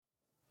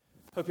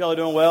Hope y'all are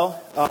doing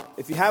well.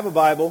 If you have a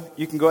Bible,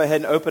 you can go ahead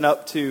and open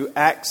up to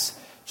Acts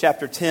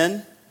chapter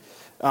 10.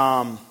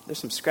 There's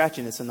some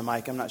scratchiness in the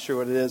mic. I'm not sure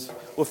what it is.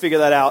 We'll figure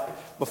that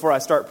out before I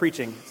start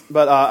preaching.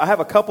 But I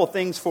have a couple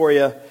things for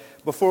you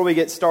before we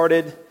get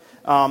started.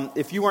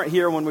 If you weren't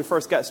here when we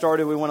first got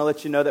started, we want to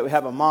let you know that we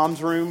have a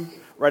mom's room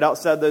right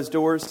outside those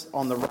doors.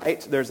 On the right,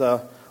 there's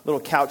a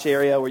little couch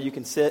area where you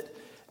can sit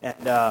and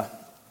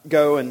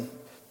go and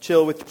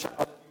chill with your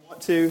child if you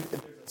want to.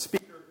 There's a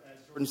speaker,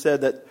 as Jordan said,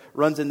 that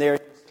runs in there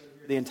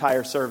the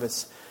entire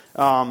service.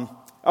 I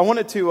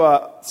wanted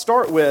to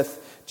start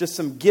with just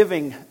some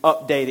giving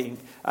updating.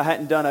 I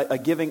hadn't done a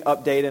giving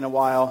update in a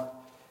while.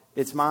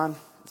 It's mine?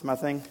 It's my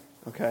thing?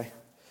 Okay.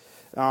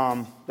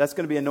 That's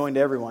going to be annoying to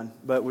everyone,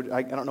 but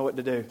I don't know what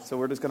to do. So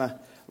we're going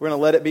to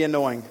let it be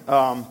annoying.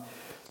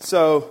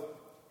 So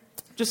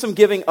just some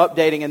giving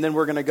updating, and then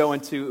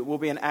we'll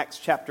be in Acts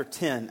chapter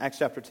 10. Acts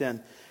chapter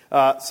 10.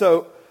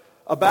 So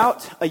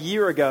about a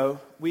year ago,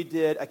 we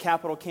did a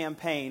capital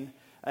campaign,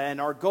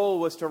 and our goal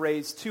was to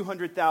raise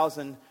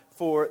 $200,000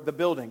 for the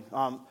building.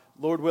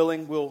 Lord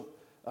willing, we'll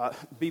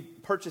be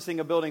purchasing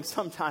a building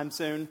sometime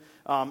soon.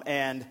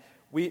 And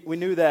we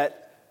knew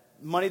that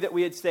money that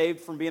we had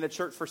saved from being a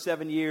church for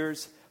 7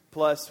 years,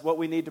 plus what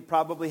we need to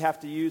probably have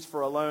to use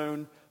for a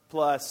loan,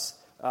 plus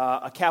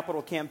a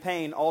capital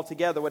campaign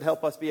altogether would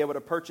help us be able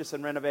to purchase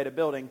and renovate a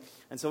building.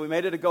 And so we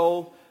made it a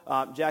goal.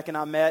 Jack and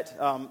I met,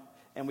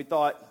 and we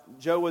thought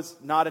Joe was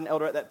not an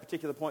elder at that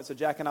particular point, so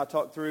Jack and I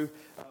talked through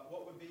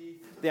what would be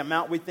the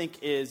amount we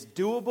think is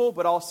doable,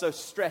 but also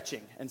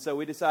stretching. And so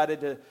we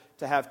decided to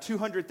have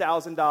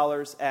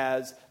 $200,000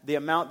 as the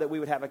amount that we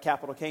would have a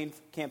capital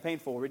campaign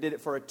for. We did it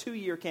for a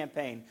 2-year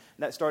campaign, and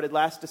that started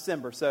last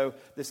December. So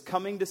this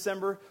coming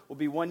December will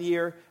be 1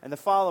 year, and the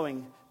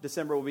following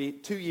December will be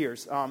 2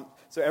 years.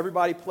 So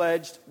everybody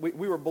pledged. We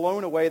were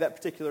blown away that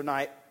particular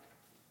night.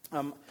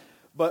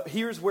 But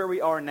here's where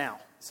we are now.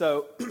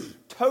 So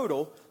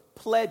total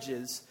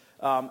pledges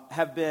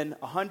have been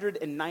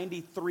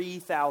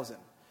 $193,000.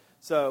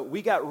 So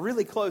we got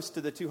really close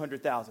to the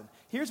 $200,000.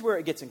 Here's where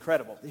it gets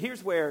incredible.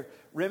 Here's where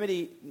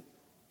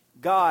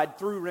God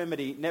through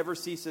Remedy never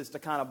ceases to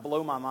kind of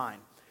blow my mind.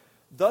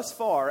 Thus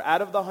far,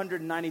 out of the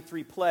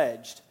 193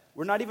 pledged,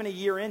 we're not even a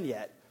year in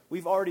yet.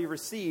 We've already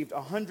received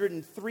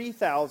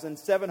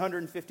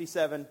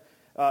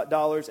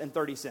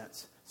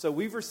 $103,757.30. So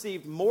we've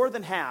received more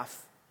than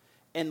half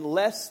in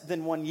less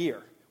than 1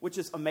 year, which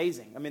is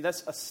amazing. I mean,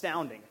 that's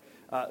astounding.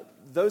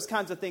 Those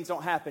kinds of things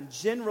don't happen.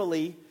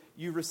 Generally,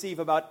 you receive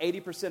about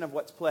 80% of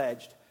what's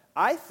pledged.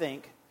 I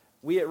think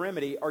we at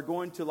Remedy are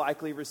going to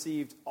likely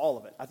receive all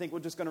of it. I think we're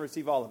just going to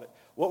receive all of it.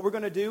 What we're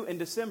going to do in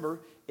December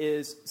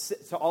is,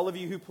 to all of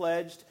you who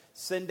pledged,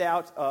 send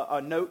out a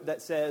note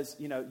that says,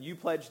 you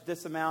pledged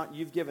this amount,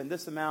 you've given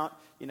this amount,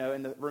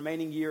 and the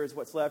remaining year is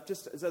what's left,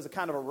 just as a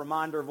kind of a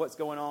reminder of what's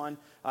going on.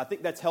 I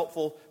think that's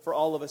helpful for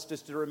all of us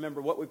just to remember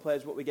what we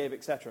pledged, what we gave,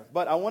 etc.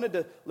 But I wanted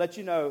to let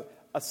you know,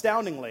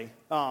 astoundingly,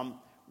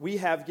 we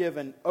have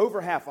given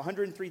over half,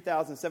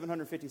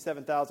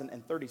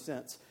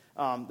 $103,757.30.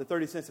 The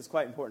 30 cents is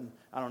quite important.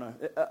 I don't know.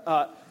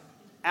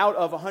 Out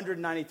of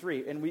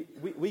 193. And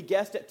we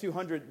guessed at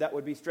 200 that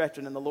would be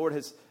stretching. And the Lord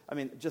has,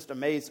 just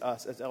amazed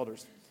us as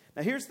elders.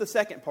 Now, here's the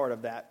second part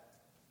of that.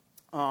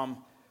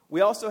 We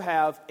also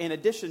have, in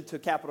addition to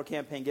capital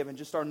campaign giving,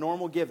 just our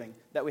normal giving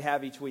that we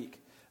have each week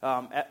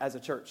as a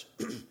church.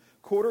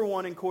 Quarter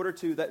 1 and quarter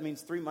 2, that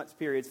means 3 months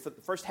periods. For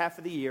the first half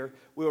of the year,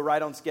 we were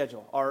right on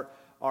schedule. Our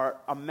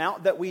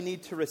amount that we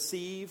need to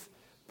receive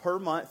per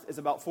month is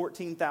about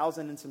 $14,000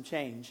 and some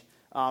change.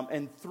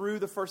 And through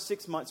the first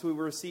 6 months, we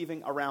were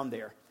receiving around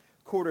there.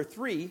 Quarter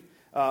 3,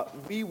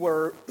 we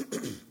were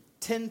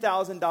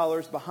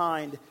 $10,000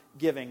 behind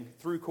giving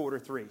through quarter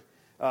 3.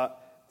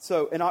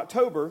 So in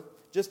October,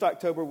 just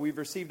October, we've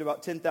received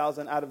about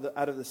 $10,000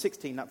 out of the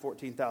 16, not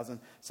 $14,000.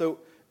 So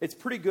it's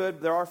pretty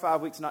good. There are 5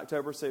 weeks in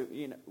October, so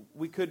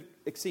we could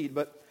exceed.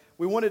 But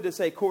we wanted to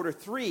say quarter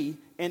 3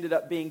 ended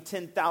up being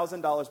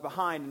 $10,000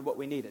 behind in what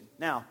we needed.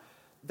 Now,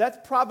 that's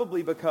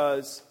probably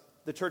because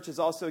the church has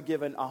also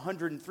given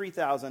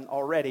 $103,000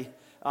 already,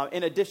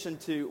 in addition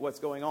to what's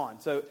going on.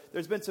 So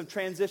there's been some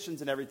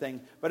transitions and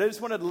everything. But I just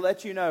wanted to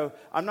let you know,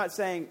 I'm not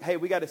saying, hey,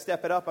 we got to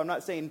step it up. I'm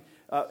not saying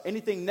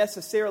anything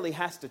necessarily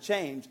has to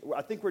change.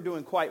 I think we're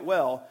doing quite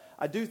well.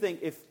 I do think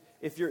if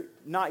you're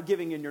not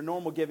giving in your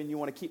normal giving, you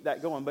want to keep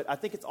that going. But I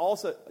think it's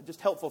also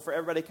just helpful for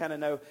everybody to kind of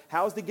know,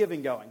 how's the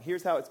giving going?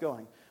 Here's how it's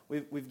going.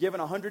 We've given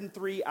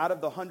 103 out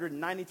of the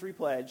 193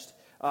 pledged.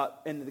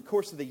 In the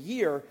course of the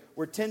year,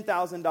 we're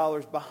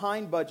 $10,000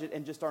 behind budget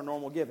in just our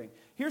normal giving.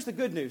 Here's the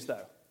good news,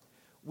 though.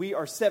 We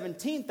are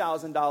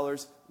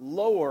 $17,000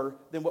 lower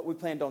than what we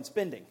planned on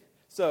spending.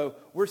 So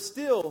we're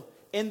still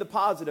in the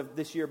positive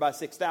this year by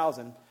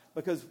 $6,000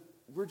 because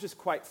we're just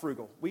quite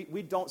frugal.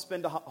 We don't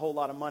spend a whole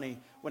lot of money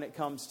when it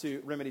comes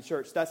to Remedy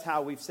Church. That's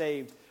how we've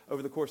saved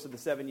over the course of the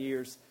 7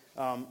 years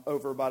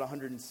over about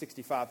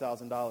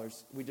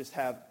 $165,000. We just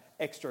have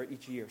extra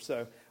each year.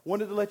 So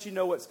wanted to let you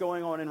know what's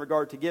going on in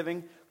regard to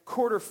giving.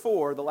 quarter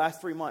four, the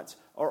last 3 months,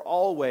 are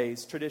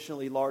always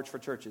traditionally large for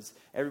churches.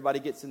 Everybody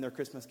gets in their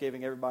Christmas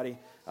giving. Everybody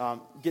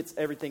gets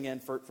everything in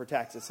for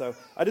taxes. So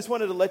I just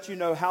wanted to let you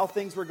know how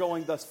things were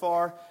going thus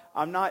far.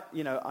 I'm not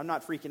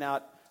freaking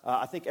out.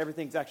 I think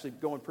everything's actually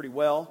going pretty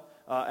well.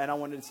 And I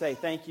wanted to say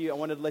thank you. I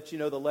wanted to let you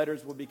know the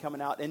letters will be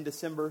coming out in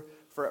December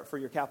for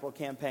your capital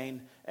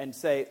campaign, and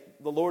say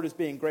the Lord is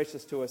being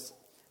gracious to us,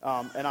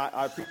 and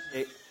I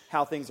appreciate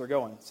how things are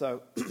going.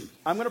 So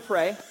I'm going to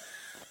pray,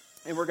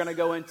 and we're going to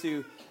go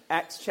into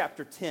Acts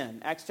chapter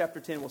 10. Acts chapter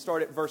 10, we'll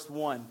start at verse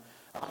 1.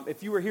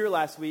 If you were here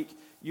last week,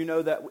 you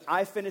know that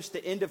I finished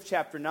the end of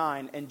chapter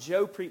 9, and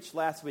Joe preached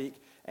last week,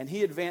 and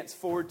he advanced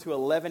forward to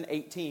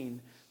 11:18,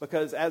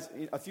 because as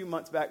a few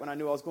months back when I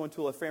knew I was going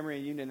to a family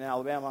reunion in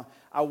Alabama,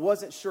 I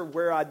wasn't sure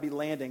where I'd be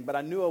landing, but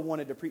I knew I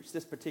wanted to preach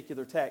this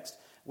particular text,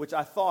 which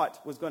I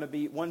thought was going to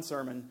be one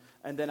sermon,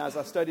 and then as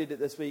I studied it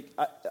this week,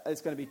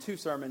 it's going to be 2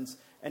 sermons,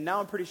 and now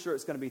I'm pretty sure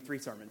it's going to be 3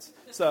 sermons.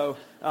 So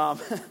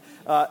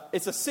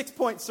it's a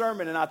 6-point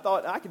sermon, and I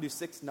thought I could do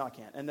 6. No, I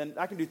can't. And then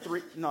I can do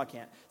 3. No, I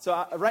can't.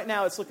 So right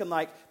now it's looking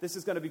like this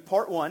is going to be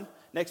part 1.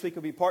 Next week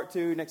will be part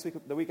 2. Next week,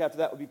 the week after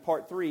that will be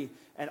part 3.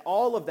 And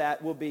all of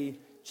that will be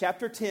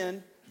chapter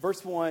 10,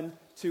 verse 1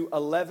 to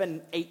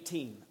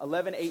 11:18.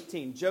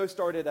 11:18. Joe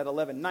started at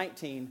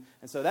 11:19.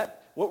 And so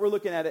that what we're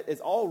looking at is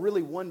all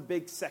really one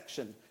big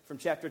section from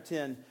chapter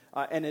 10.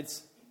 And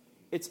it's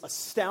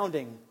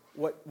astounding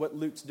what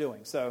Luke's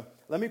doing. So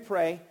let me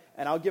pray,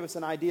 and I'll give us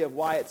an idea of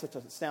why it's such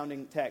an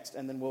astounding text,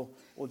 and then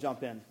we'll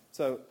jump in.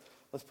 So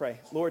let's pray.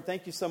 Lord,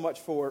 thank you so much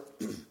for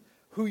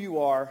who you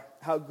are,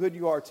 how good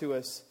you are to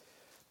us.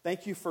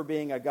 Thank you for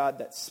being a God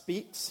that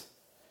speaks.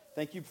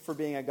 Thank you for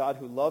being a God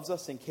who loves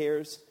us and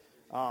cares,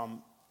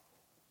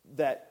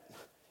 that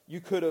you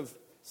could have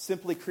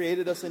simply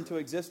created us into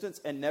existence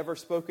and never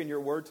spoken your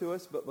word to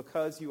us, but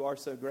because you are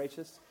so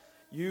gracious,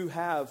 you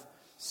have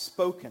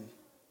spoken.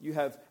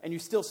 And you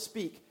still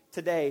speak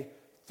today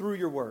through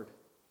your word.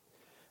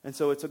 And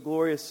so it's a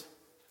glorious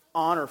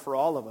honor for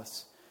all of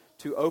us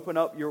to open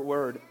up your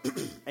word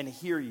and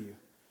hear you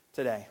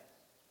today.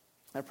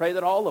 I pray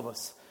that all of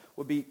us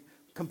will be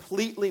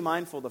completely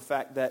mindful of the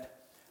fact that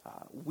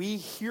we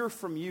hear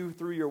from you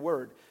through your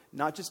word,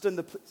 not just in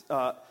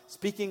the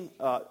speaking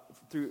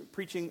through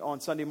preaching on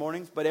Sunday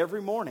mornings, but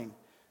every morning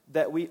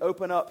that we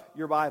open up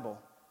your Bible.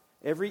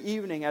 Every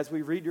evening as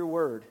we read your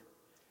word,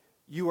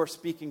 you are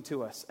speaking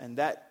to us, and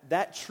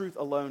that truth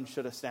alone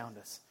should astound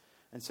us.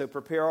 And so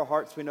prepare our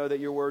hearts. We know that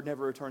your word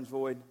never returns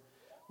void.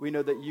 We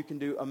know that you can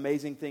do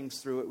amazing things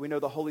through it. We know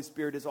the Holy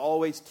Spirit is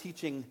always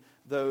teaching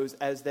those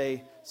as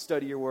they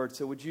study your word.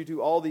 So would you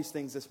do all these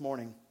things this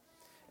morning?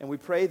 And we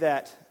pray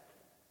that,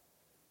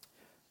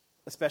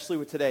 especially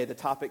with today, the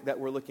topic that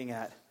we're looking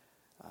at,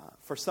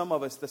 for some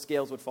of us, the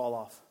scales would fall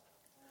off.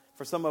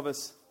 For some of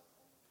us,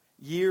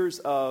 years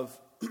of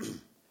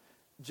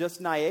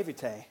just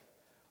naivete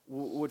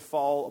would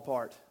fall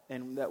apart,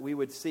 and that we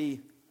would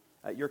see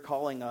you're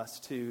calling us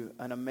to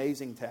an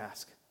amazing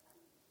task.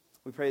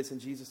 We pray this in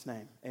Jesus'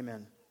 name.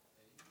 Amen.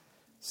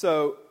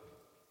 So,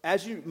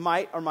 as you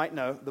might or might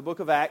know, the book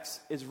of Acts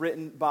is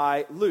written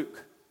by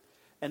Luke.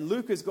 And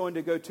Luke is going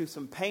to go to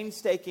some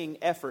painstaking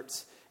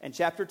efforts in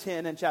chapter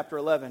 10 and chapter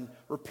 11,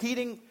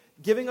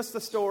 giving us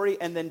the story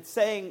and then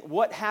saying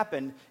what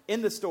happened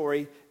in the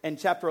story in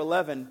chapter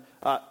 11,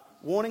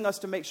 wanting us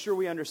to make sure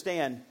we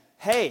understand,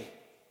 hey,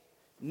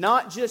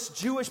 not just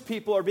Jewish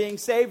people are being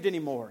saved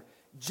anymore.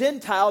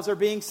 Gentiles are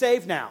being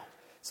saved now.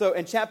 So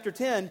in chapter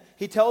 10,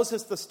 he tells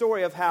us the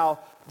story of how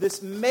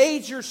this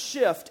major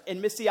shift in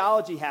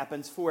missiology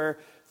happens, where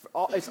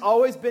it's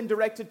always been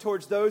directed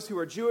towards those who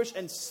are Jewish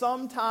and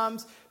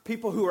sometimes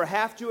people who are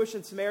half Jewish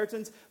and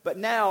Samaritans. But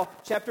now,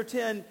 chapter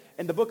 10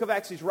 in the book of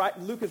Acts,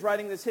 Luke is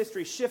writing this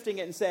history, shifting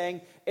it and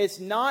saying, it's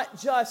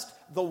not just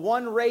the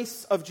one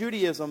race of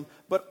Judaism,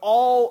 but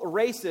all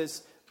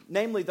races,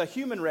 namely the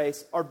human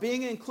race, are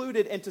being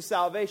included into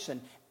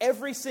salvation.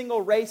 Every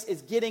single race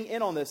is getting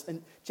in on this.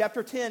 And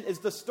chapter 10 is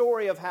the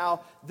story of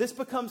how this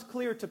becomes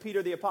clear to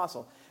Peter the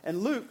Apostle.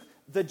 And Luke,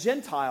 the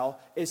Gentile,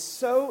 is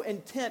so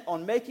intent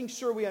on making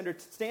sure we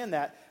understand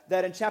that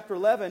in chapter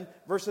 11,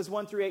 verses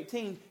 1 through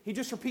 18, he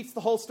just repeats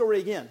the whole story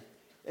again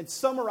and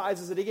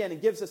summarizes it again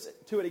and gives us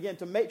to it again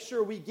to make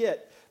sure we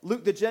get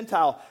Luke the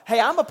Gentile.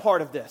 Hey, I'm a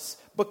part of this.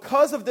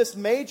 Because of this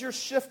major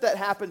shift that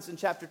happens in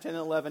chapter 10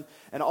 and 11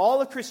 and all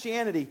of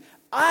Christianity,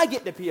 I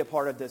get to be a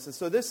part of this. And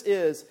so this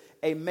is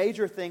a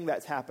major thing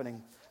that's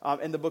happening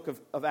in the book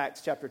of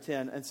Acts chapter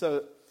 10. And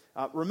so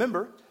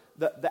remember,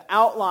 the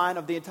outline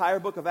of the entire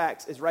book of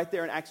Acts is right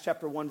there in Acts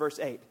chapter 1, verse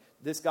 8.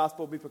 This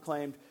gospel will be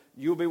proclaimed.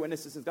 You will be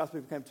witnesses. This gospel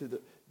will be proclaimed to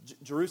the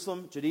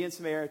Jerusalem, Judea, and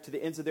Samaria, to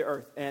the ends of the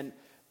earth. And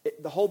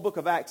the whole book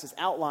of Acts is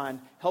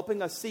outlined,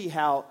 helping us see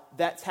how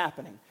that's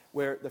happening.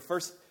 Where the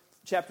first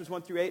chapters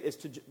 1 through 8 is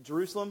to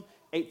Jerusalem.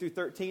 8 through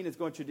 13 is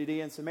going to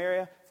Judea and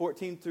Samaria.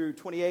 14 through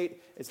 28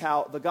 is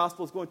how the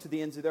gospel is going to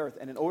the ends of the earth.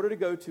 And in order to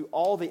go to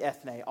all the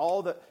ethne,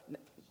 all the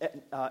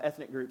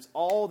ethnic groups,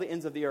 all the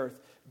ends of the earth,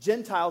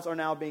 Gentiles are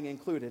now being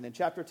included. And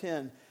chapter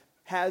 10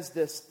 has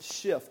this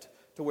shift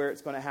to where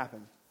it's going to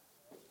happen.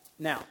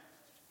 Now,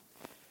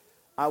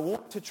 I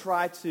want to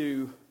try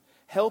to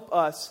help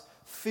us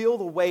feel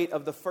the weight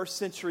of the first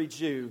century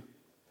Jew,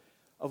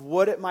 of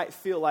what it might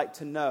feel like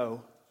to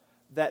know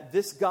that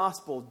this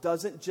gospel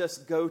doesn't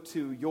just go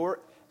to your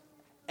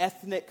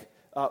ethnic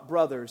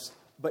brothers,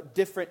 but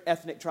different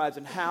ethnic tribes,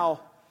 and how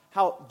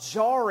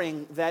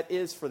jarring that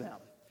is for them.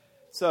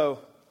 So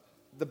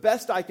the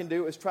best I can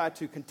do is try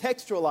to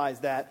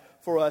contextualize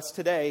that for us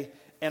today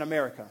in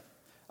America.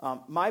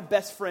 My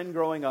best friend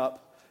growing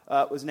up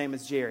was named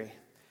as Jerry.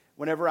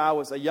 Whenever I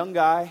was a young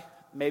guy,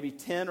 maybe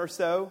 10 or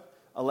so,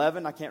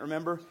 11, I can't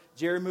remember,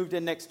 Jerry moved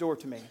in next door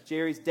to me.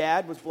 Jerry's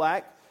dad was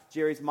black.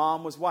 Jerry's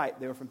mom was white.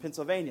 They were from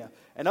Pennsylvania.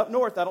 And up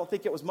north, I don't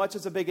think it was much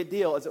as a big a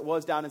deal as it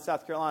was down in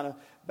South Carolina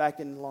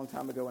back in a long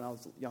time ago when I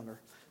was younger.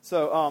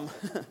 So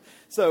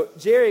so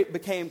Jerry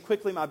became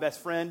quickly my best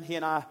friend. He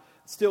and I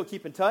still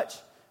keep in touch.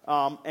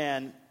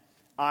 And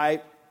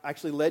I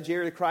actually led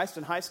Jerry to Christ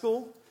in high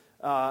school.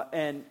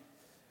 And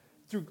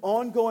through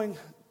ongoing,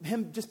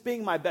 him just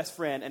being my best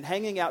friend and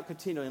hanging out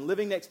continually and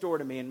living next door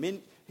to me and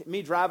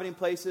me driving him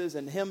places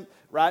and him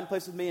riding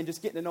places with me and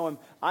just getting to know him,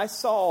 I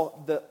saw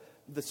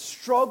the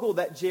struggle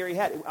that Jerry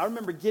had. I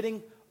remember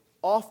getting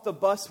off the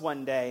bus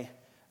one day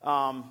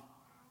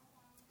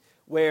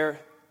where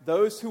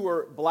those who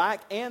were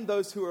black and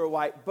those who were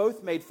white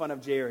both made fun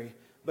of Jerry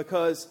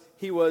because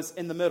he was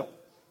in the middle.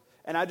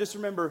 And I just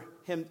remember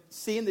him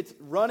seeing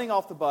running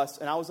off the bus,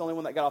 and I was the only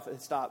one that got off at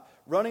his stop,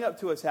 running up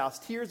to his house,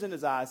 tears in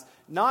his eyes,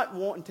 not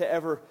wanting to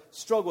ever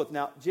struggle with.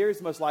 Now, Jerry's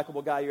the most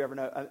likable guy you ever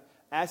know.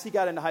 As he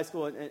got into high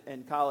school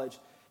and college,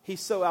 he's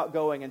so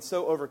outgoing and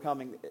so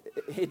overcoming.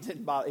 It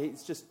didn't bother.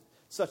 He's just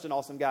such an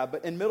awesome guy.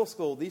 But in middle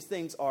school, these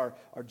things are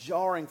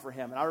jarring for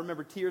him. And I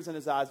remember tears in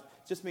his eyes,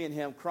 just me and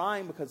him,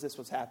 crying because this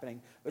was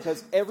happening.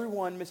 Because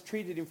everyone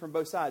mistreated him from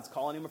both sides,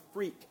 calling him a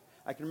freak.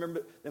 I can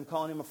remember them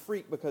calling him a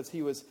freak because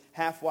he was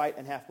half white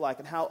and half black,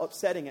 and how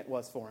upsetting it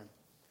was for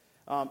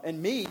him.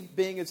 And me,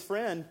 being his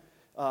friend,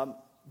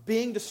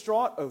 being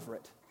distraught over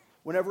it.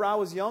 Whenever I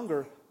was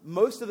younger,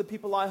 most of the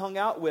people I hung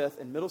out with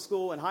in middle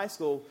school and high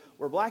school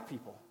were black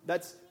people.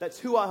 That's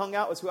who I hung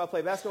out with, who I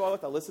played basketball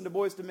with. I listened to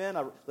Boyz II Men.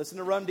 I listened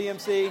to Run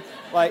DMC.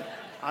 Like,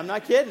 I'm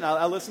not kidding.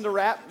 I listened to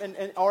rap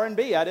and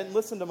R&B. I didn't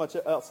listen to much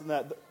else than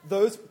that.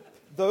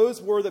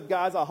 Those were the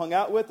guys I hung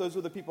out with. Those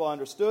were the people I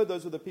understood.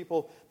 Those were the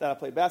people that I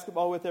played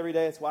basketball with every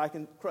day. That's why I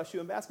can crush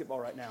you in basketball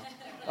right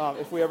now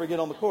if we ever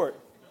get on the court.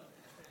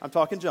 I'm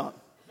talking junk,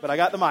 but I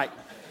got the mic.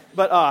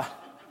 But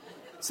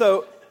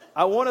so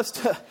I want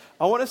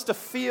us to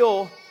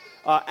feel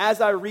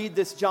as I read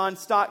this John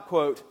Stott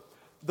quote,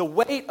 the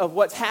weight of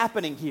what's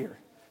happening here.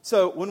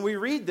 So when we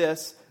read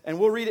this, and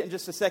we'll read it in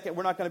just a second,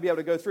 we're not going to be able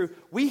to go through.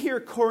 We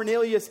hear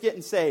Cornelius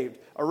getting saved,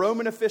 a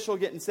Roman official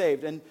getting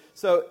saved. And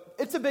so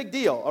it's a big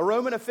deal. A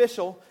Roman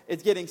official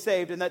is getting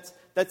saved, and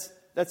that's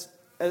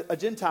a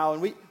Gentile.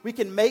 And we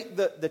can make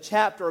the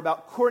chapter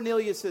about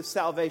Cornelius'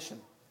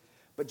 salvation.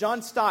 But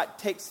John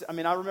Stott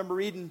I remember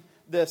reading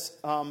this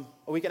a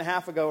week and a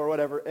half ago or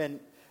whatever,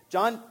 and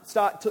John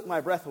Stott took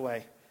my breath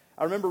away.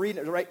 I remember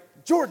reading it, right?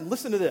 Jordan,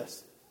 listen to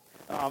this.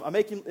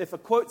 If a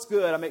quote's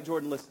good, I make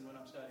Jordan listen when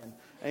I'm studying.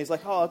 And he's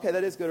like, oh, okay,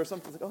 that is good, or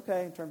something. He's like,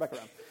 okay, and turn back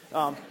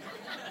around.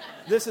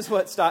 This is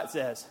what Stott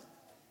says.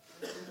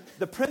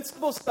 The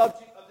principal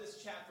subject of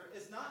this chapter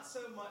is not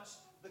so much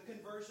the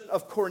conversion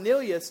of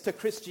Cornelius to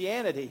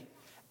Christianity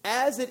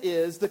as it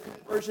is the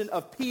conversion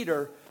of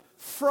Peter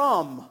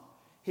from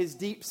his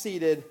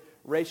deep-seated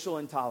racial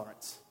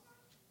intolerance.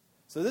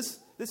 So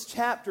this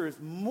chapter is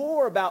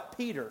more about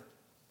Peter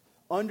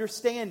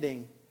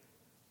understanding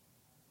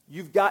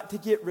you've got to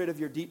get rid of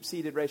your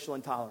deep-seated racial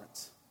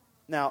intolerance.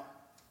 Now,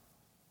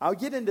 I'll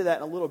get into that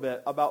in a little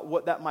bit about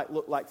what that might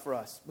look like for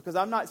us. Because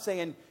I'm not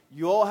saying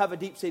you all have a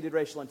deep-seated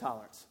racial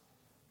intolerance.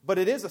 But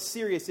it is a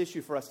serious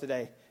issue for us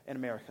today in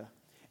America.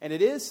 And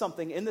it is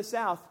something in the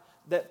South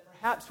that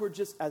perhaps we're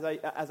just, as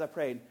I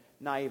prayed,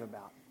 naive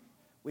about.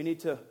 We need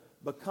to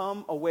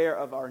become aware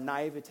of our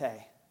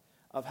naivete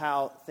of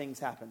how things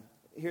happen.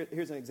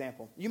 Here's an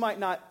example. You might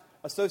not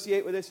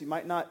associate with this. You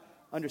might not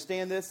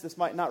understand this. This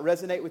might not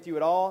resonate with you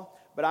at all.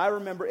 But I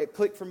remember it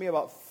clicked for me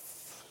about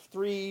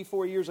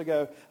 3-4 years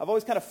ago. I've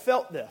always kind of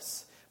felt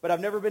this, but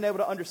I've never been able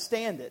to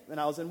understand it. And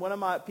I was in one of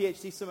my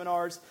PhD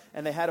seminars,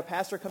 and they had a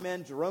pastor come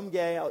in, Jerome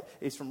Gay.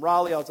 He's from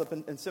Raleigh. I was up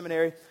in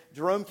seminary.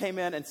 Jerome came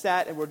in and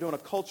sat, and we're doing a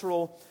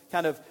cultural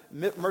kind of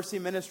mercy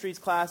ministries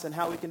class and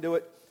how we can do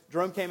it.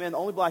 Jerome came in, the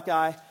only black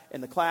guy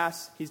in the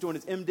class. He's doing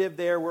his MDiv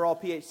there. We're all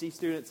PhD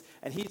students,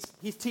 and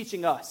he's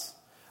teaching us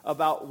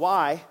about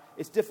why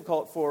it's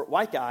difficult for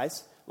white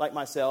guys like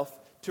myself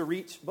to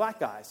reach black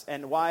guys,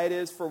 and why it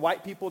is for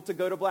white people to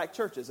go to black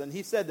churches. And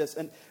he said this,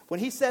 and when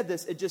he said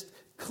this, it just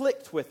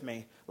clicked with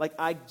me. Like,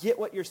 I get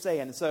what you're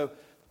saying. And so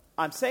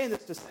I'm saying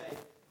this to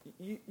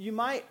say, you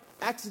might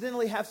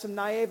accidentally have some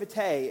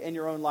naivete in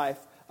your own life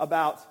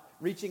about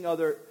reaching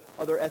other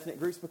ethnic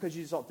groups because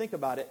you just don't think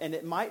about it. And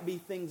it might be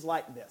things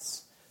like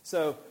this.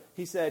 So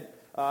he said,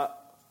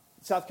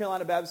 South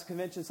Carolina Baptist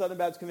Convention, Southern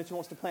Baptist Convention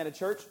wants to plant a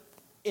church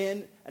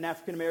in an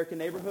African-American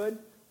neighborhood.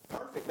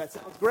 Perfect. That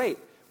sounds great.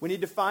 We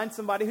need to find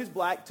somebody who's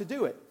black to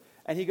do it.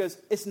 And he goes,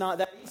 it's not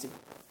that easy.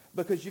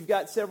 because you've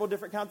got several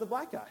different kinds of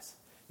black guys.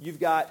 You've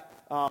got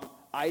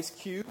Ice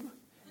Cube,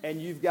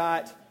 and you've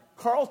got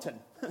Carlton,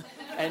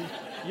 and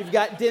you've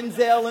got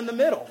Denzel in the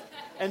middle.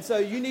 And so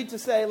you need to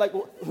say, like,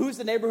 well, who's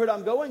the neighborhood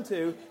I'm going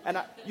to? And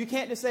you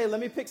can't just say, let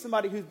me pick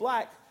somebody who's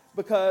black,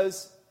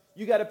 because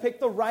you got to pick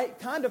the right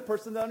kind of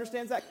person that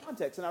understands that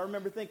context. And I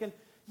remember thinking,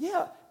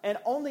 yeah, and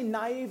only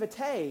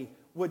naivete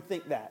would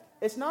think that.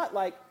 It's not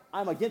like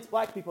I'm against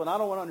black people and I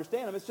don't want to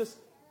understand them. It's just,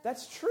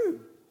 that's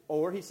true.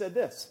 Or he said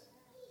this.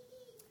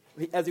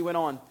 As he went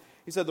on,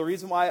 he said, the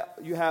reason why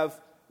you have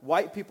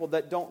white people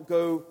that don't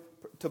go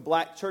to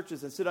black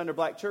churches and sit under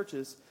black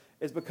churches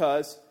is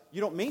because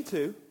you don't mean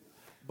to,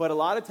 but a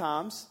lot of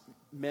times,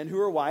 men who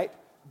are white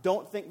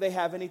don't think they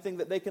have anything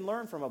that they can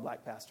learn from a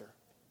black pastor.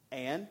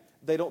 And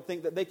they don't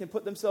think that they can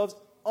put themselves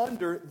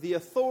under the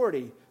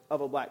authority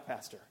of a black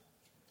pastor.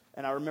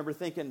 And I remember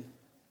thinking,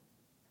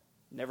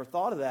 never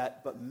thought of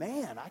that, but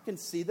man, I can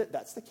see that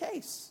that's the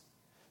case.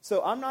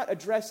 So I'm not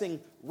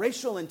addressing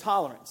racial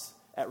intolerance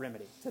at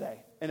Remedy today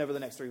and over the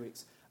next 3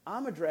 weeks.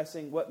 I'm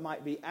addressing what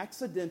might be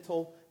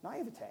accidental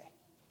naivete.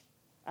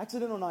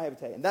 Accidental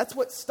naivete. And that's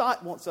what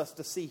Stott wants us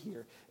to see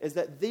here, is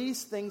that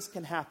these things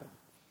can happen.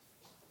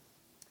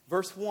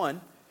 Verse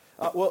 1,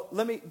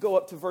 let me go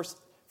up to verse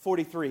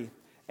 43.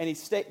 And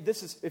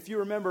this is, if you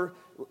remember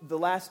the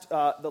last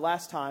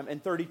time in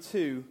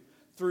 32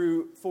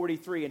 through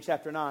 43 in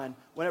chapter 9,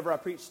 whenever I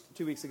preached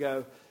 2 weeks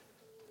ago,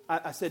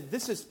 I said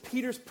this is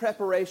Peter's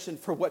preparation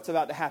for what's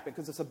about to happen,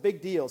 because it's a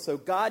big deal. So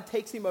God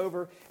takes him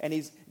over, and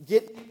he's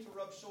getting him to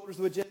rub shoulders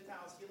with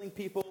Gentiles, healing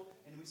people.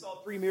 And we saw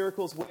 3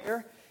 miracles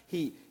where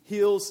he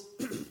heals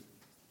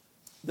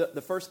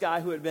the first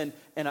guy who had been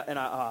in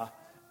a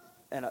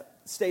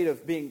state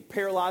of being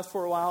paralyzed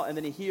for a while, and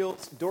then he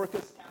heals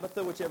Dorcas,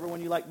 Tabitha, whichever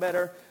one you like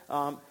better,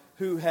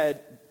 who had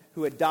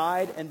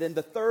died. And then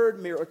the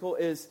third miracle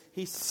is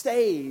he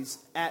stays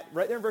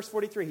right there in verse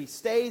 43, he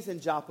stays in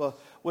Joppa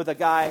with a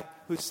guy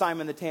who's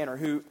Simon the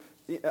Tanner.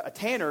 A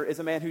tanner is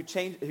a man who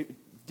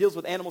deals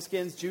with animal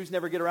skins. Jews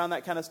never get around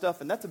that kind of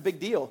stuff, and that's a big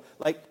deal.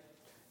 Like,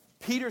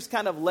 Peter's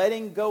kind of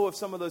letting go of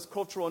some of those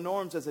cultural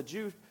norms as a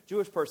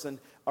Jewish person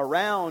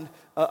around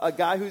a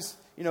guy who's,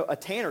 a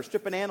tanner,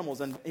 stripping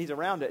animals, and he's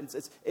around it.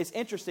 And it's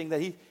interesting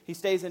that he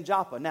stays in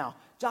Joppa. Now,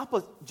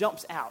 Joppa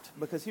jumps out,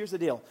 because here's the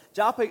deal.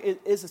 Joppa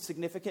is a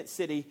significant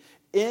city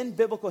in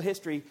biblical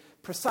history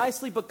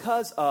precisely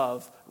because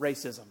of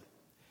racism.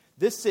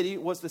 This city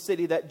was the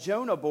city that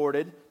Jonah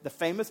boarded, the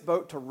famous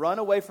boat, to run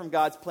away from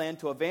God's plan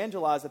to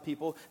evangelize the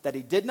people that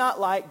he did not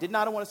like, did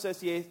not want to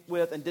associate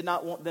with, and did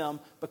not want them,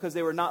 because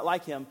they were not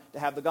like him, to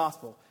have the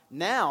gospel.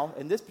 Now,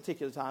 in this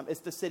particular time,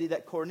 it's the city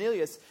that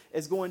Cornelius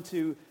is going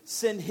to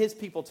send his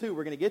people to.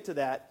 We're going to get to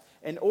that,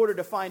 in order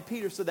to find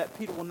Peter, so that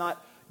Peter will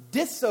not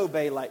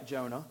disobey like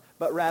Jonah,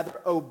 but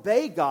rather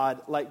obey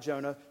God like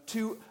Jonah,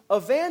 to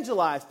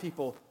evangelize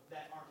people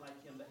that aren't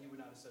like him, that he would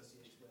not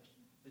associate with,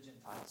 the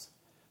Gentiles.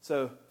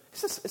 So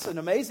it's an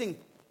amazing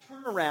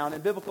turnaround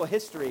in biblical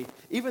history,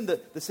 even the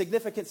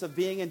significance of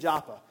being in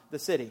Joppa, the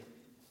city.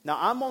 Now,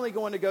 I'm only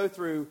going to go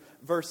through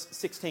verse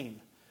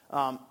 16.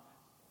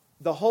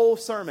 The whole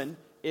sermon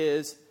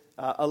is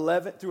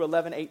 11 through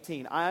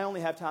 11:18. I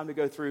only have time to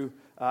go through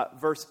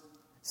verse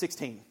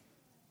 16.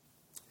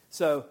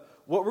 So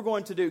what we're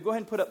going to do, go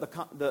ahead and put up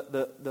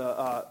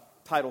the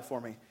title for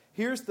me.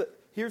 Here's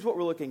what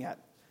we're looking at.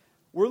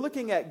 We're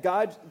looking at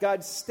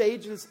God's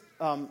stages,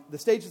 the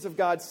stages of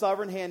God's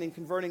sovereign hand in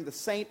converting the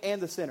saint and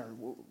the sinner.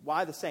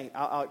 Why the saint?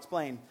 I'll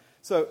explain.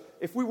 So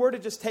if we were to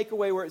just take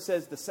away where it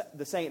says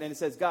the saint, and it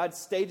says the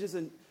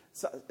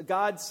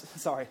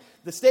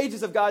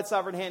stages of God's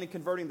sovereign hand in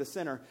converting the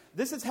sinner,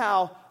 this is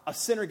how a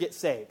sinner gets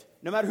saved.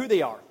 No matter who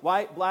they are,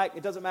 white, black,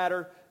 it doesn't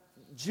matter,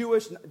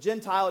 Jewish,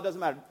 Gentile, it doesn't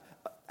matter.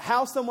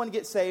 How someone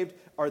gets saved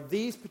are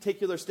these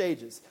particular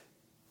stages.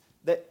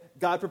 That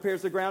God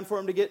prepares the ground for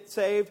him to get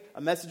saved.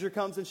 A messenger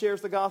comes and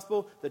shares the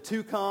gospel. The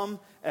two come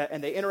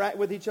and they interact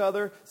with each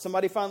other.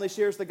 Somebody finally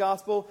shares the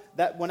gospel.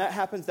 That when that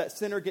happens, that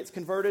sinner gets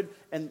converted,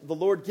 and the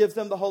Lord gives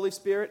them the Holy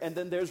Spirit. And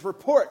then there's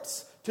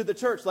reports to the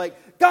church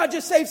like, God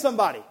just saved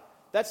somebody.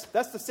 That's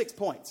the 6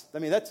 points. I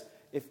mean, that's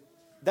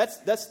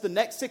the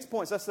next 6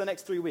 points. That's the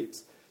next 3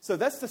 weeks. So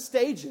that's the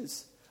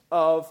stages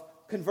of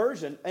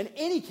conversion in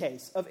any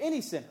case of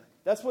any sinner.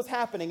 That's what's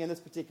happening in this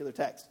particular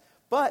text.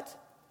 But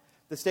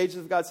the stages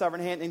of God's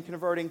sovereign hand in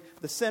converting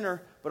the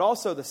sinner, but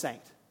also the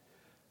saint.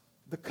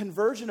 The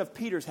conversion of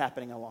Peter's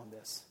happening along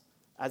this,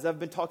 as I've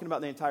been talking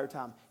about the entire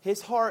time.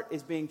 His heart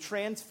is being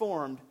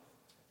transformed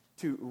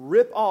to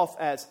rip off,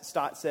 as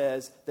Stott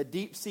says, the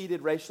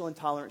deep-seated racial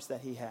intolerance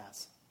that he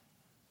has.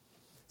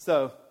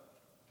 So,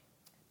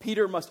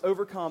 Peter must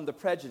overcome the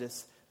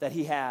prejudice that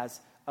he has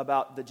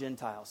about the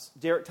Gentiles.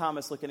 Derek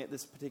Thomas, looking at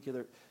this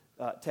particular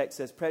text,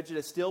 says,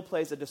 prejudice still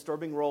plays a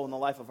disturbing role in the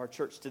life of our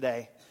church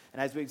today.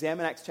 And as we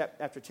examine Acts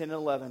chapter 10 and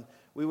 11,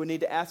 we would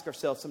need to ask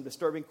ourselves some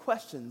disturbing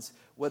questions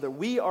whether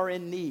we are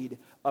in need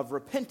of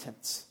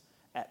repentance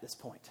at this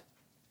point.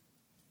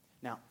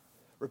 Now,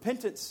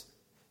 repentance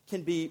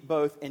can be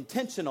both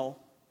intentional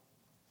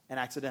and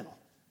accidental.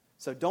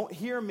 So don't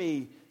hear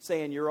me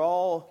saying you're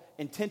all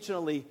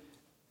intentionally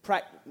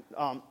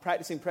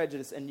practicing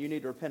prejudice and you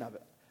need to repent of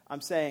it.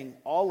 I'm saying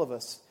all of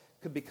us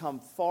could become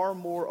far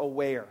more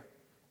aware,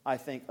 I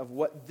think, of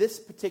what this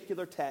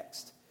particular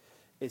text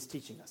is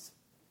teaching us.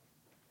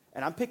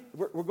 And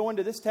we're going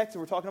to this text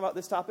and we're talking about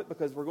this topic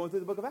because we're going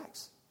through the book of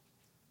Acts.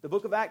 The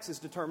book of Acts is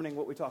determining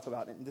what we talk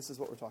about, and this is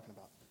what we're talking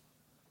about.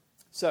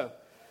 So,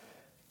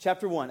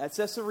 chapter 1. At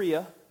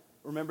Caesarea,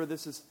 remember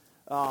this is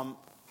the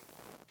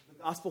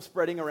gospel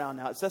spreading around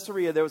now. At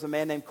Caesarea, there was a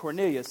man named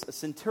Cornelius, a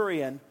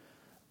centurion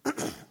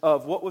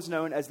of what was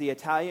known as the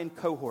Italian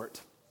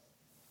cohort.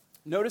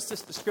 Notice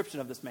this description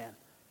of this man.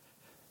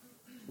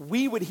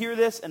 We would hear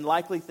this and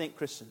likely think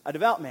Christian. A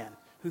devout man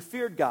who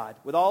feared God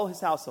with all his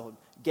household,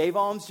 gave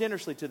alms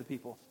generously to the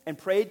people, and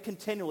prayed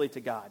continually to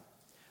God.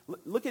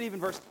 Look at even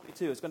verse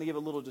 22. It's going to give a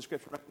little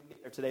description. We're not going to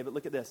get there today, but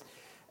look at this.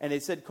 And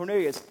it said,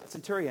 Cornelius, a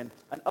centurion,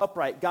 an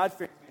upright,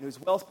 God-fearing man who's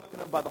well spoken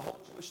of by the whole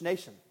Jewish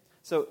nation.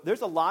 So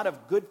there's a lot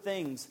of good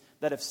things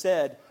that have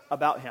said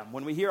about him.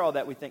 When we hear all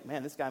that, we think,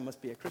 man, this guy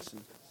must be a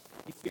Christian.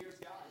 He fears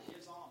God, he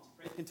gives alms,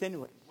 prays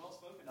continually, well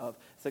spoken of.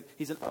 So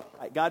he's an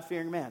upright,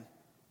 God-fearing man.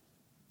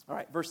 All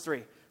right, verse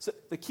 3. So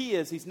the key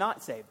is he's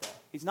not saved, though.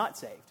 He's not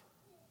saved.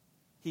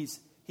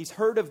 He's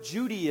heard of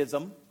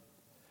Judaism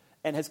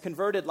and has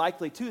converted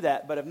likely to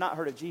that, but have not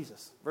heard of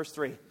Jesus. Verse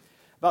 3.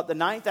 About the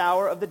 9th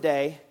hour of the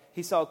day,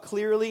 he saw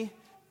clearly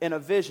in a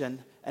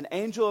vision an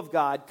angel of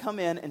God come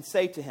in and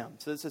say to him,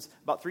 so this is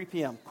about 3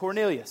 p.m.,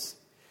 Cornelius.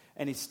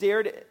 And he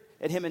stared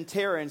at him in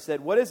terror and said,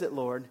 what is it,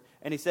 Lord?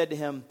 And he said to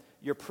him,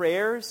 your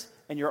prayers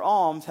and your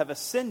alms have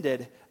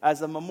ascended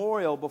as a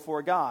memorial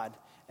before God.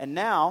 And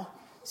now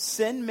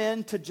send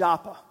men to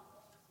Joppa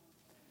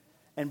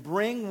and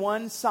bring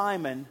one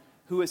Simon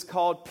who is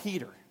called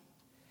Peter.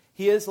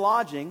 He is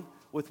lodging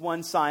with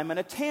one Simon,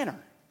 a tanner,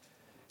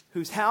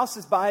 whose house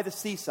is by the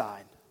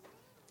seaside.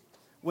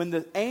 When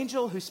the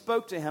angel who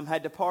spoke to him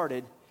had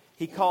departed,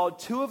 he called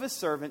 2 of his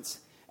servants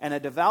and a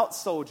devout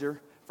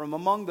soldier from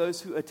among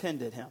those who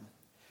attended him.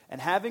 And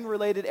having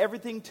related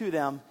everything to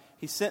them,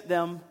 he sent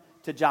them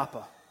to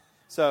Joppa.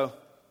 So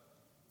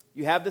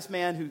you have this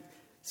man who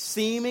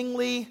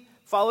seemingly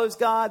follows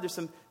God. There's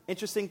some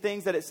interesting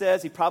things that it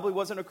says. He probably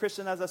wasn't a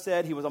Christian, as I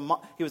said. He was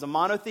a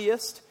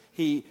monotheist.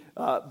 He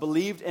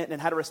believed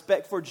and had a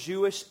respect for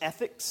Jewish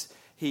ethics.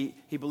 He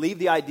believed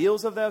the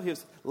ideals of them. He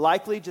was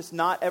likely just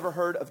not ever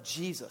heard of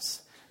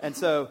Jesus. And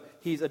so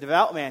he's a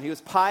devout man. He was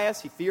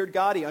pious. He feared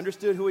God. He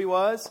understood who he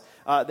was.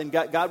 Then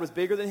God was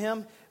bigger than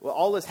him. Well,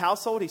 all his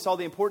household, he saw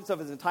the importance of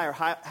his entire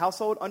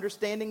household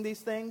understanding these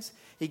things.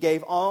 He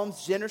gave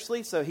alms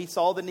generously, so he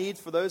saw the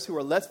needs for those who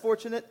were less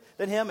fortunate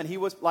than him, and he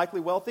was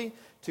likely wealthy,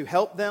 to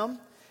help them.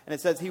 And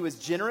it says he was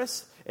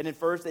generous. It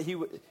infers that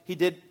he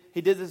did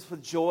this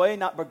with joy,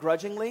 not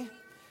begrudgingly.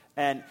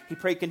 And he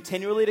prayed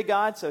continually to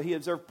God, so he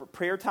observed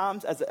prayer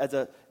times as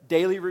a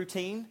daily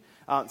routine.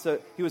 So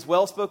he was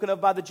well spoken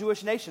of by the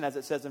Jewish nation, as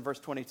it says in verse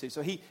 22.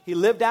 So he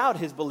lived out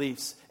his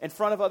beliefs in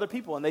front of other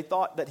people, and they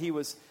thought that he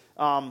was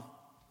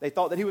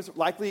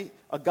likely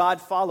a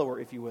God follower,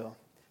 if you will.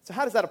 So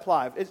how does that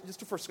apply?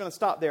 Just if we're going to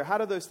stop there, how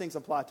do those things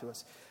apply to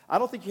us? I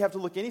don't think you have to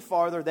look any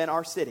farther than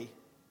our city.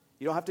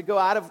 You don't have to go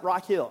out of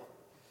Rock Hill.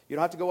 You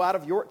don't have to go out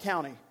of York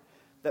County.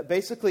 That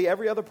basically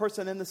every other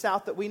person in the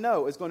South that we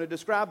know is going to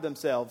describe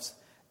themselves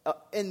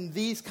in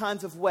these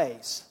kinds of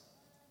ways.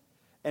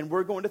 And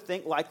we're going to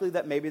think likely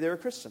that maybe they're a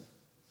Christian.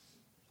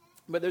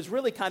 But there's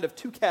really kind of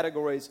 2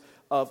 categories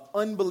of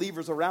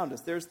unbelievers around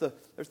us. There's the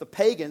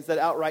pagans that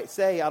outright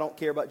say, I don't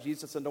care about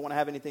Jesus and don't want to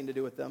have anything to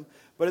do with them.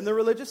 But in the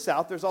religious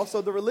South, there's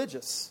also the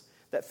religious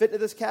that fit into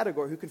this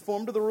category, who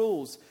conform to the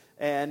rules.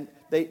 And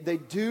they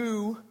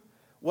do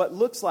what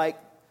looks like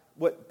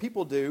what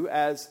people do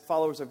as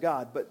followers of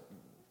God. But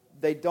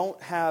they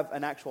don't have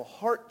an actual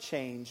heart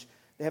change.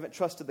 They haven't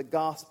trusted the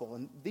gospel.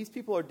 And these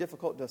people are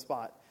difficult to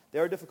spot. They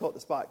are difficult to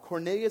spot.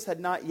 Cornelius had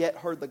not yet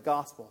heard the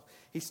gospel.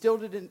 He still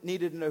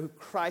needed to know who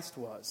Christ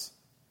was.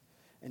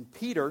 And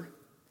Peter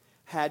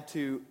had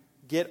to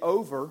get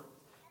over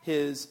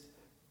his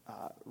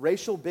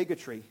racial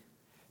bigotry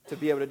to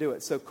be able to do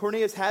it. So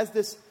Cornelius has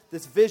this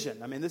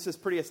vision. I mean, this is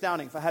pretty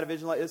astounding. If I had a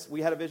vision like this,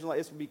 we had a vision like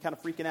this, we'd be kind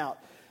of freaking out.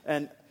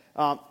 And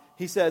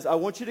he says, I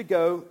want you to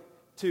go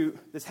to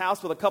this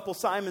house with a couple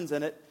Simons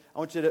in it. I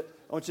want you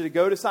to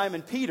go to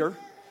Simon Peter,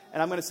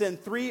 and I'm going to send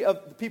 3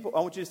 of the people.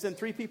 I want you to send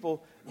 3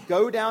 people.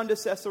 Go down to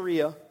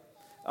Caesarea,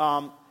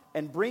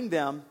 and bring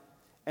them,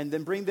 and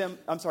then bring them.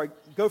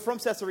 Go from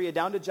Caesarea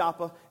down to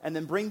Joppa, and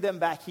then bring them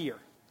back here.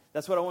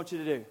 That's what I want you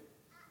to do.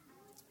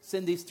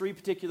 Send these 3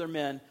 particular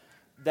men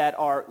that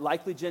are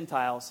likely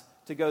Gentiles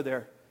to go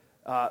there.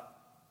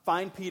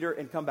 Find Peter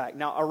and come back.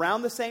 Now,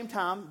 around the same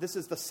time, this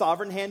is the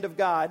sovereign hand of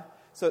God.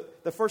 So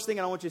the first thing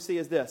I want you to see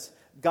is this.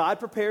 God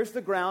prepares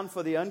the ground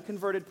for the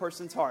unconverted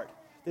person's heart.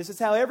 This is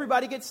how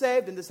everybody gets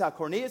saved, and this is how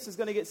Cornelius is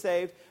going to get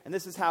saved, and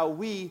this is how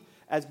we,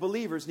 as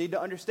believers, need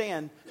to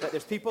understand that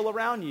there's people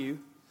around you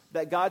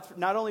that God's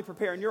not only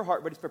preparing your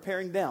heart, but He's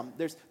preparing them.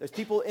 There's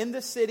people in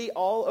this city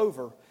all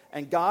over,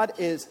 and God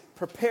is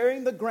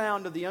preparing the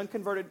ground of the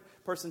unconverted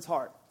person's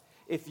heart.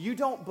 If you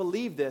don't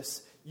believe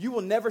this, you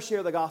will never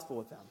share the gospel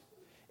with them.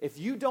 if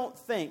you don't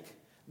think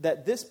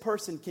that this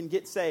person can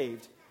get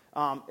saved,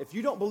 if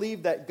you don't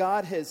believe that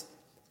God has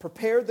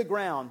prepared the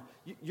ground,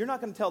 you're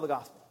not going to tell the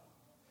gospel.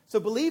 So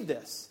believe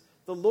this.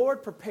 The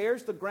Lord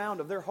prepares the ground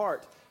of their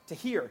heart to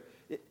hear.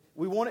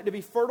 We want it to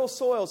be fertile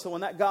soil, so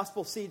when that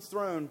gospel seed's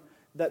thrown,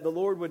 that the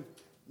Lord would,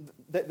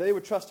 that they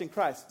would trust in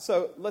Christ.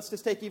 So let's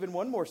just take even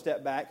one more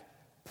step back.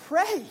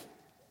 Pray.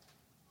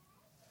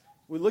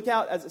 We look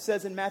out, as it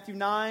says in Matthew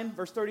 9,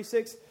 verse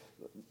 36,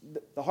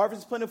 the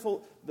harvest is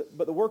plentiful,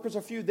 but the workers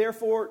are few.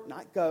 Therefore,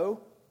 not go.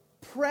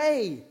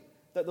 Pray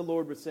that the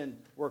Lord would send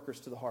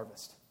workers to the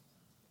harvest.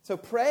 So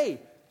pray,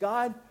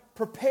 God,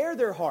 prepare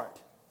their heart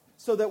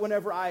so that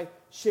whenever I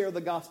share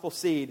the gospel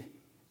seed,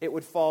 it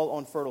would fall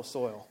on fertile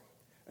soil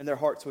and their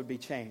hearts would be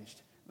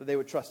changed, that they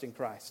would trust in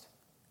Christ.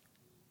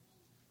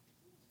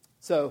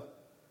 So,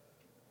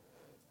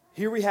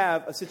 here we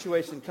have a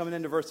situation coming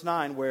into verse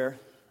 9 where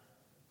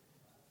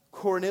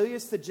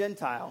Cornelius the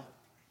Gentile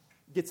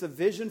gets a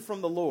vision from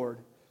the Lord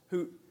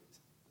who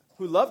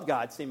loved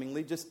God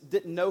seemingly, just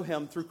didn't know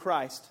him through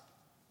Christ,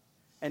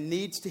 and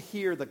needs to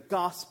hear the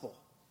gospel.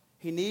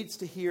 He needs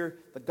to hear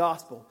the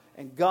gospel.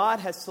 And God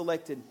has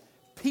selected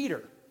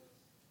Peter,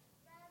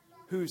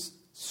 who's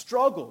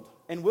struggled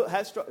and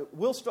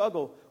will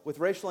struggle with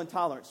racial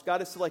intolerance.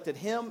 God has selected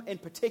him in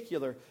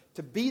particular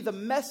to be the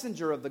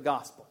messenger of the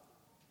gospel.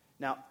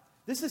 Now,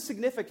 this is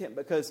significant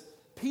because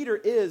Peter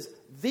is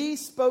the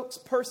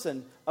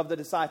spokesperson of the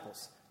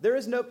disciples. There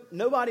is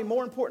nobody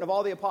more important of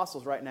all the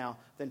apostles right now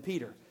than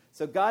Peter.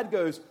 So God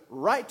goes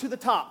right to the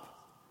top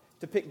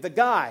to pick the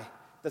guy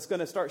that's going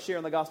to start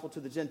sharing the gospel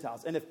to the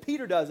Gentiles. And if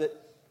Peter does it,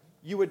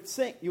 you would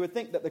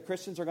think that the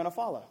Christians are going to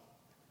follow,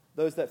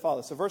 those that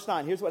follow. So verse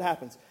 9, here's what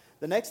happens.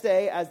 The next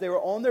day, as they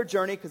were on their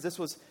journey, because this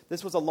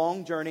was a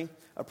long journey,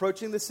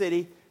 approaching the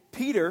city,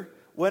 Peter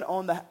went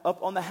up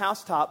on the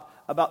housetop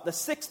about the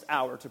 6th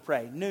hour to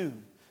pray,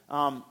 noon.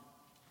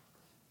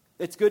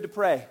 It's good to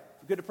pray.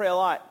 It's good to pray a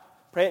lot.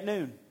 Pray at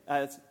noon.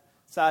 It's a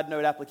side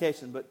note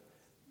application. But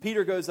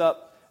Peter goes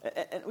up,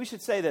 and we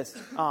should say this.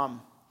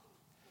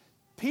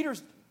 Peter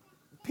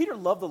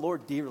loved the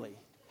Lord dearly.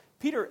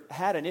 Peter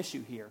had an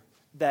issue here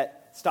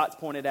that Stott's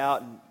pointed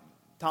out and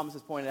Thomas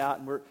has pointed out,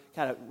 and we're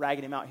kind of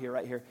ragging him out here,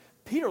 right here.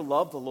 Peter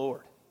loved the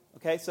Lord.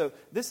 Okay, so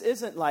this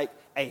isn't like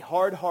a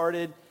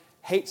hard-hearted,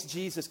 hates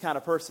Jesus kind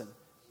of person.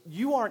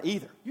 You aren't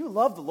either. You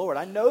love the Lord.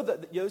 I know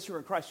that those who are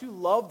in Christ, you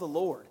love the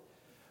Lord.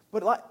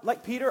 But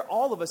like Peter,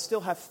 all of us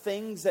still have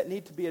things that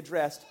need to be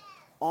addressed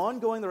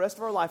ongoing the rest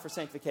of our life for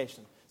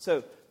sanctification.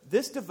 So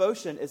this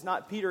devotion is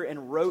not Peter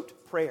in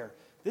rote prayer.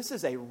 This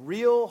is a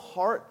real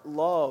heart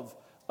love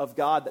of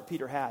God that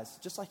Peter has,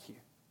 just like you.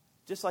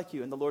 Just like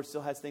you. And the Lord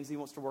still has things he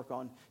wants to work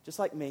on, just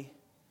like me,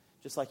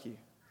 just like you.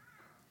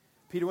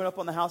 Peter went up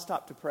on the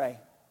housetop to pray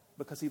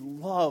because he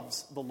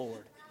loves the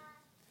Lord.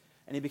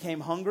 And he became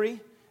hungry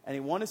and he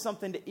wanted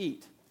something to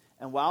eat.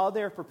 And while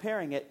they were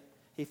preparing it,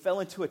 he fell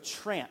into a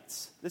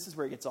trance. This is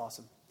where it gets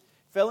awesome.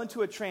 Fell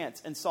into a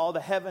trance and saw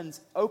the heavens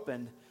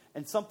opened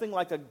and something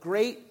like a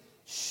great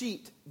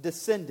sheet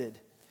descended,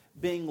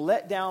 being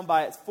let down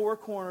by its four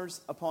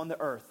corners upon the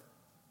earth.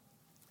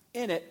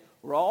 In it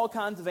were all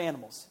kinds of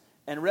animals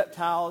and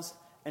reptiles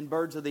and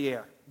birds of the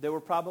air. There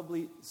were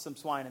probably some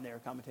swine in there,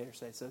 commentators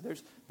say. So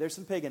there's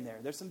some pig in there.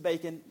 There's some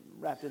bacon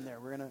wrapped in there.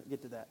 We're going to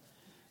get to that.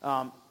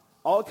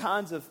 All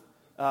kinds of,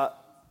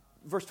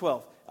 verse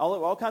 12,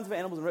 all kinds of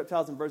animals and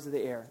reptiles and birds of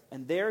the air.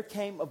 And there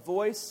came a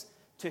voice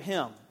to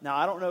him. Now,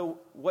 I don't know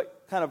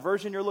what kind of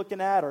version you're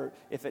looking at or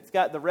if it's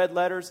got the red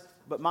letters,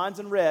 but mine's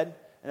in red,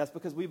 and that's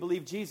because we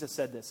believe Jesus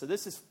said this. So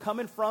this is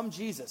coming from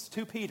Jesus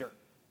to Peter.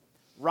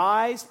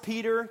 Rise,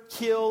 Peter,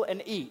 kill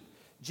and eat.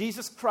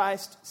 Jesus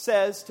Christ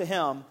says to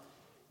him,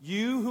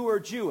 you who are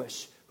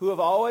Jewish, who have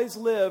always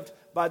lived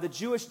by the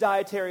Jewish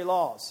dietary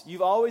laws,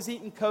 you've always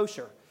eaten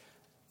kosher.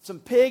 Some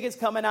pig is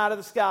coming out of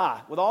the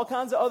sky with all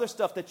kinds of other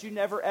stuff that you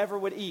never, ever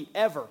would eat,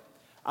 ever.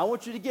 I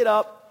want you to get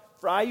up,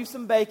 fry you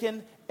some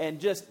bacon, and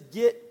just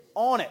get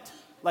on it.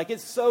 Like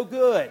it's so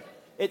good.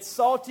 It's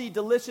salty,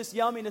 delicious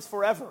yumminess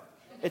forever.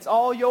 It's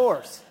all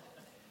yours.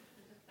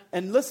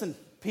 And listen,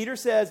 Peter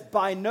says,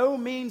 by no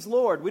means,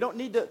 Lord. We don't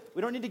need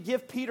to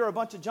give Peter a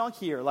bunch of junk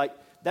here. Like,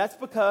 that's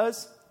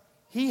because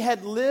he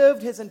had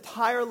lived his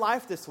entire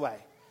life this way.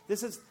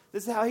 This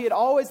is how he had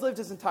always lived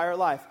his entire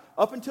life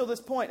up until this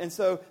point. And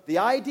so the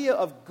idea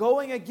of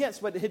going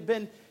against what had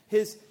been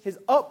his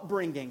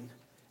upbringing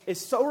is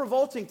so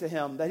revolting to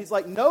him that he's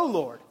like, no,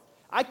 Lord,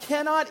 I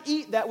cannot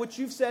eat that which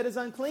you've said is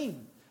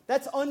unclean.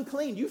 That's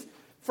unclean. You've,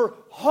 for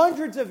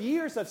hundreds of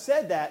years, have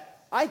said that.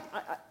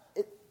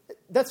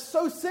 That's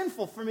so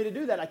sinful for me to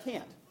do that. I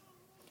can't.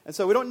 And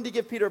so we don't need to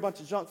give Peter a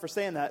bunch of junk for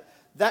saying that.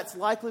 That's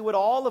likely what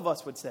all of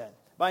us would say.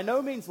 By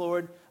no means,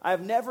 Lord, I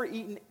have never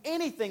eaten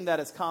anything that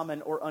is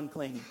common or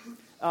unclean.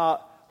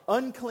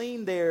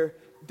 Unclean there,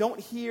 don't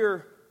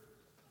hear,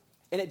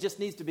 and it just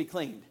needs to be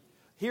cleaned.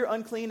 Hear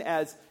unclean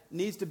as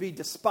needs to be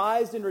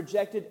despised and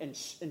rejected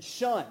and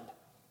shunned.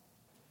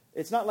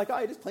 It's not like, oh,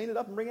 you just clean it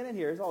up and bring it in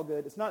here. It's all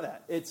good. It's not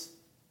that. It's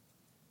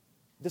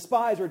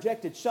despised,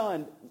 rejected,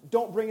 shunned.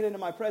 Don't bring it into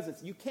my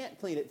presence. You can't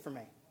clean it for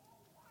me.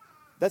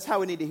 That's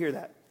how we need to hear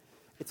that.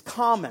 It's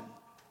common.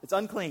 It's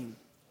unclean.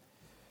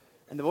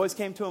 And the voice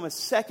came to him a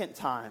second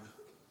time.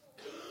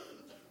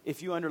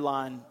 If you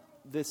underline,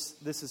 this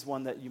is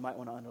one that you might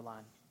want to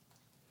underline.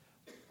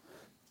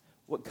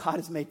 What God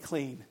has made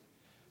clean,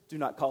 do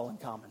not call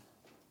uncommon.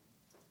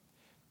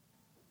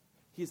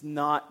 He's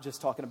not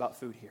just talking about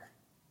food here.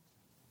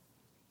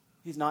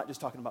 He's not just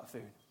talking about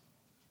food.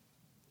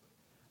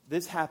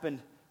 This happened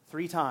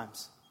 3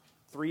 times.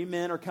 3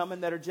 men are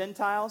coming that are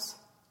Gentiles.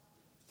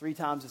 3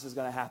 times this is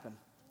going to happen.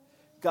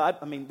 God,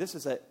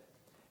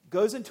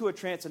 goes into a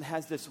trance and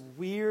has this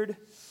weird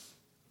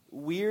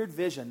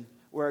vision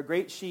where a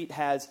great sheet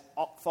has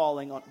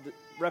falling,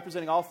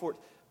 representing all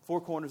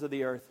four corners of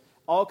the earth.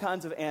 All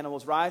kinds of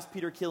animals, rise,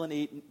 Peter, kill and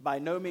eat, by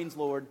no means,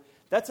 Lord.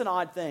 That's an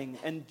odd thing.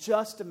 And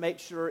just to make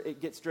sure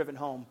it gets driven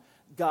home,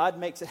 God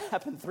makes it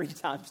happen 3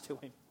 times to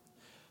him.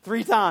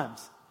 3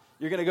 times.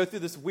 You're going to go through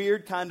this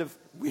weird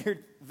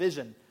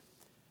vision.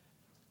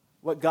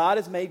 What God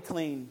has made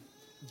clean,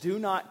 do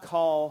not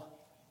call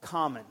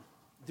common.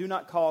 Do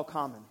not call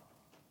common.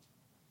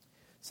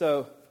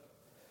 So,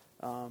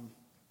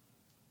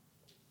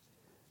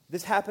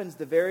 this happens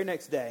the very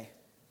next day.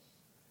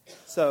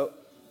 So,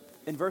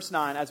 in verse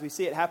 9, as we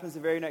see it happens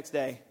the very next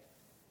day,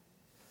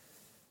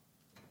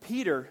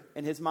 Peter,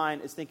 in his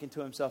mind, is thinking to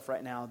himself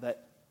right now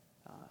that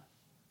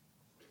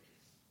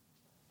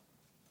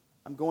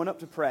I'm going up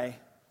to pray.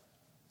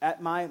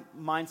 At my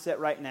mindset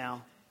right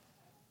now,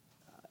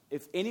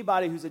 if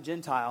anybody who's a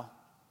Gentile,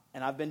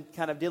 and I've been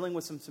kind of dealing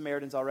with some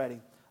Samaritans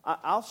already,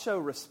 I'll show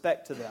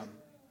respect to them.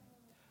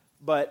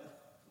 But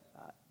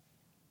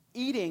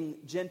eating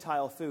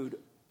Gentile food,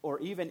 or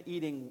even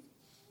eating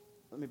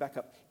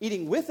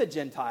with a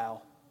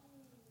Gentile,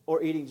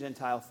 or eating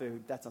Gentile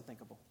food, that's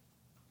unthinkable.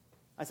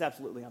 That's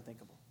absolutely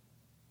unthinkable.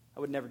 I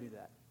would never do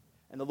that.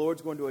 And the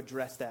Lord's going to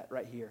address that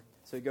right here.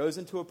 So he goes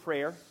into a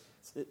prayer.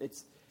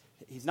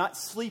 He's not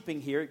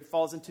sleeping here. He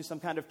falls into some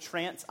kind of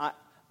trance.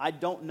 I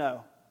don't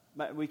know.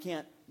 We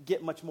can't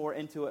get much more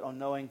into it on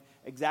knowing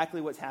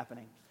exactly what's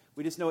happening.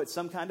 We just know it's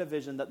some kind of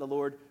vision that the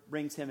Lord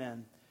brings him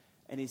in.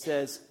 And he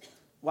says,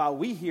 while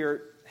we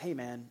hear, hey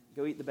man,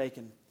 go eat the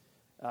bacon.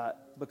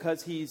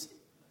 Because he's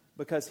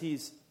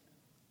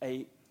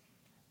a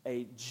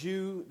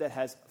Jew that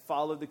has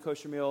followed the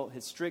kosher meal,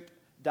 his strict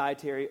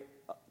dietary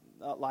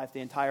life,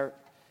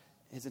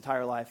 his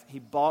entire life, he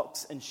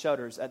balks and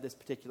shudders at this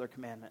particular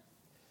commandment.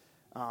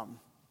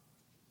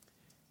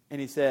 And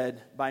he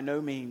said, by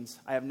no means,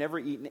 I have never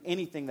eaten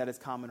anything that is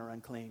common or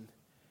unclean.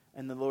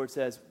 And the Lord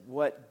says,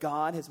 what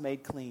God has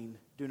made clean,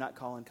 do not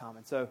call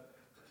uncommon. So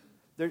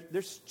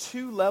there's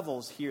 2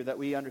 levels here that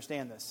we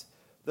understand this.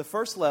 The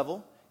first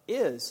level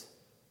is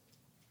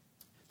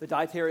the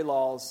dietary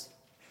laws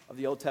of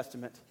the Old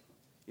Testament.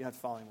 You don't have to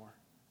follow anymore.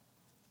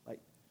 Like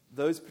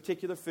those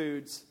particular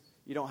foods,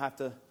 you don't have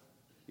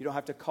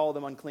to call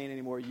them unclean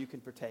anymore. You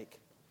can partake.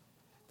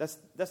 That's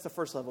the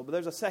first level. But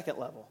there's a second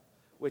level,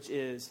 which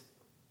is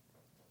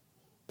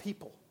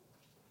people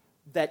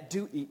that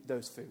do eat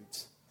those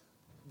foods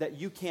that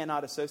you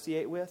cannot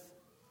associate with.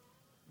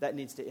 That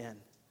needs to end.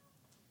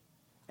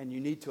 And you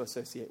need to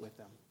associate with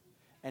them.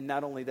 And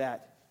not only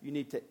that, you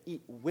need to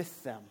eat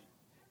with them.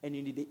 And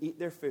you need to eat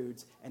their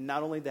foods. And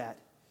not only that,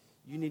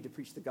 you need to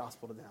preach the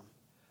gospel to them.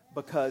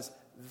 Because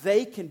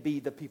they can be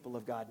the people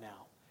of God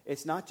now.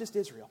 It's not just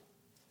Israel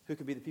who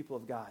can be the people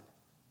of God.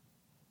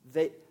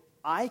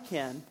 I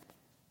can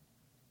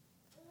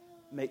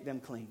make them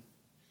clean.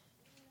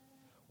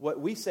 What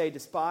we say,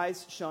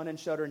 despise, shun, and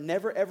shudder,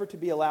 never ever to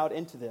be allowed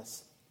into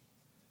this.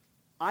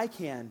 I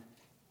can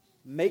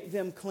make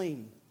them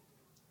clean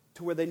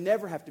to where they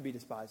never have to be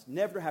despised,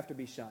 never have to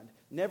be shunned,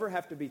 never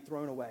have to be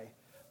thrown away,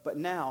 but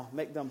now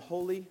make them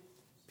holy,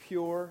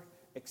 pure,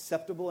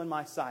 acceptable in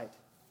my sight,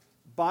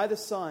 by the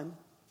Son,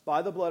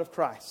 by the blood of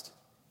Christ.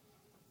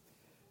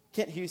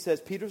 Kent Hughes says,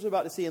 Peter's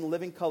about to see in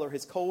living color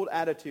his cold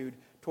attitude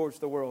towards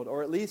the world,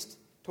 or at least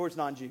towards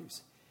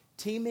non-Jews.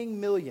 Teeming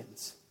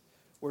millions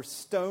were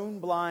stone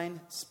blind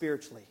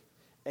spiritually,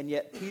 and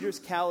yet Peter's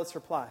callous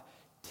reply,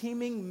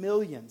 teeming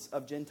millions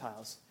of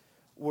Gentiles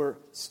were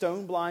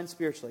stone blind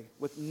spiritually,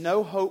 with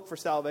no hope for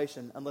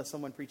salvation unless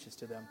someone preaches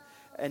to them.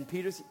 And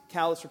Peter's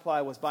callous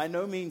reply was, by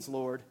no means,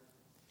 Lord.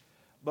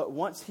 But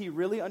once he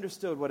really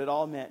understood what it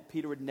all meant,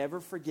 Peter would never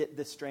forget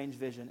this strange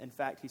vision. In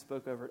fact, he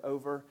spoke over it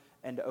over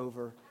and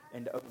over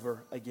and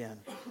over again.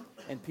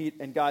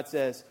 And God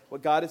says,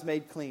 what God has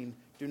made clean,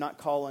 do not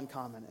call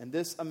uncommon. And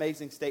this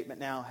amazing statement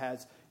now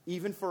has,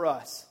 even for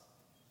us,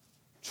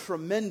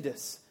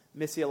 tremendous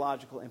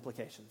missiological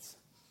implications.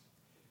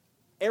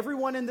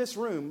 Everyone in this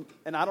room,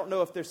 and I don't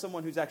know if there's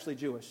someone who's actually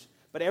Jewish,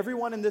 but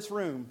everyone in this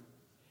room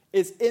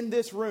is in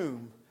this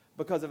room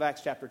because of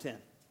Acts chapter 10.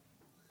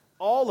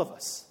 All of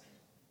us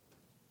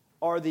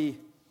are the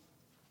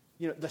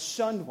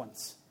shunned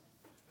ones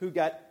who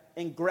got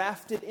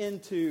engrafted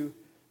into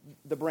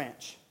the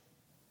branch.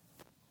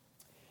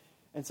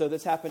 And so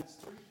this happens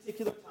 3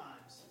 particular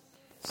times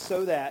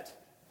so that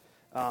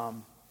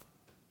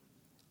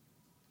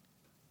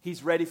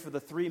he's ready for the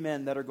 3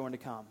 men that are going to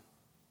come.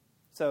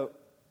 So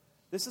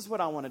this is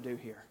what I want to do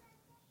here.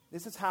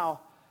 This is how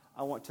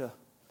I want to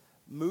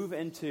move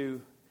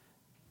into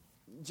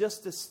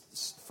just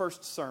this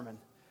first sermon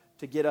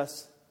to get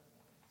us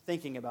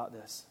thinking about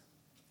this.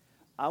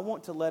 I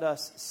want to let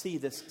us see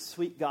this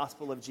sweet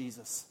gospel of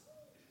Jesus.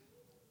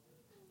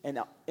 And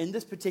in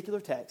this particular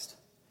text,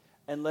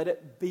 and let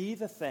it be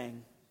the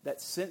thing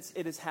that, since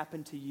it has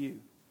happened to you,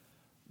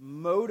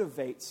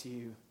 motivates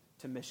you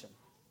to mission.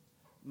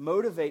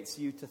 Motivates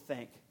you to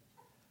think,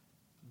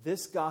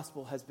 this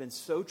gospel has been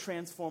so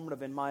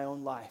transformative in my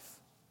own life.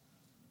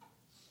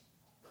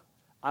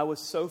 I was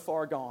so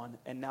far gone,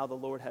 and now the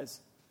Lord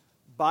has,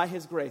 by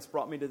His grace,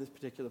 brought me to this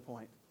particular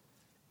point.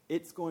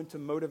 It's going to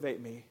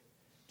motivate me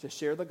to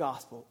share the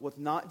gospel with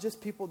not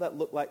just people that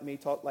look like me,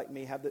 talk like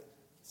me, have the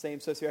same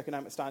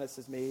socioeconomic status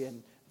as me,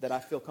 and that I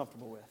feel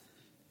comfortable with.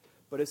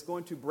 But it's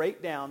going to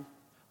break down,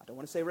 I don't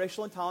want to say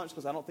racial intolerance,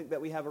 because I don't think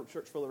that we have a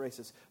church full of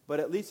racists,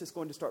 but at least it's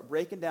going to start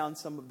breaking down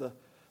some of the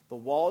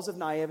walls of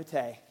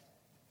naivete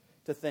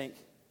to think,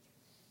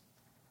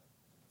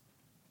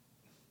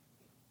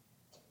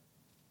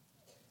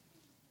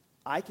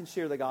 I can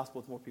share the gospel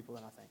with more people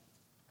than I think.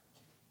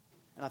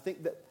 And I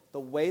think that the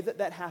way that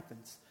that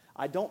happens,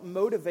 I don't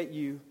motivate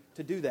you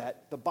to do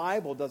that. The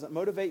Bible doesn't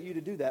motivate you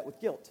to do that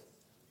with guilt.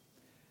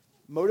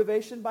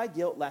 Motivation by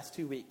guilt lasts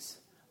 2 weeks.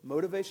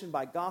 Motivation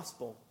by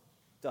gospel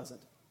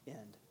doesn't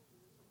end.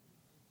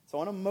 So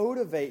I want to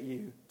motivate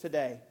you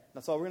today,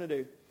 that's all we're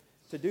going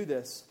to do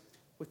this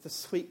with the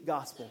sweet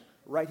gospel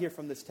right here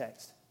from this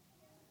text.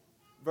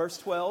 Verse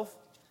 12,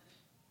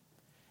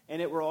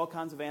 and it were all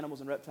kinds of animals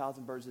and reptiles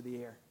and birds of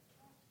the air.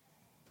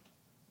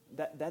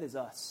 That is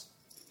us.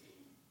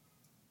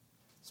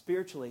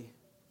 Spiritually,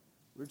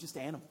 we're just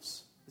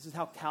animals. This is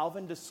how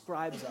Calvin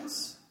describes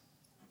us.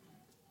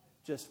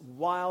 Just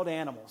wild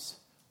animals,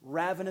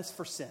 ravenous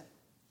for sin.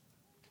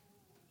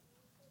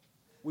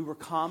 We were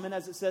common,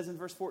 as it says in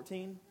verse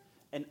 14,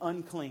 and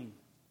unclean.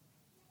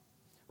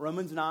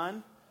 Romans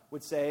 9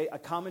 would say a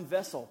common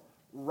vessel,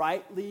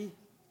 rightly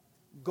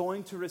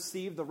going to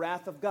receive the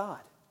wrath of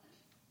God.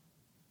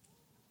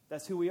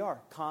 That's who we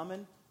are.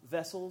 Common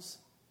vessels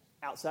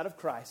outside of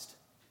Christ,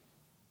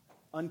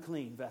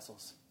 unclean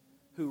vessels,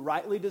 who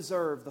rightly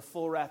deserve the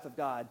full wrath of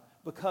God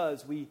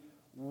because we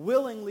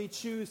willingly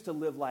choose to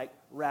live like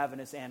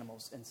ravenous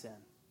animals in sin.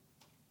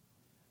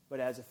 But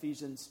as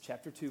Ephesians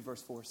chapter 2,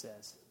 verse 4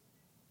 says,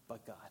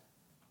 but God.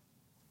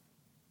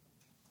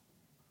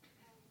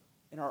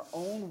 In our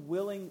own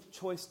willing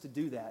choice to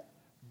do that,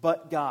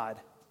 but God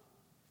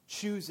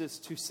chooses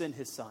to send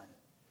His Son.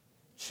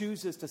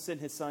 Chooses to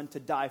send His Son to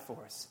die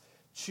for us.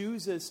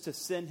 Chooses to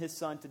send His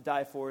Son to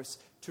die for us,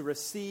 to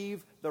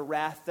receive the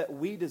wrath that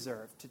we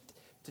deserve,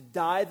 to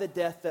die the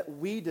death that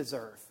we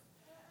deserve.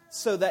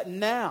 So that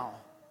now,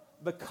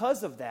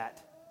 because of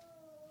that,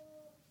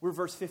 we're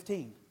verse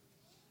 15.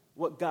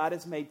 What God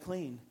has made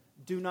clean,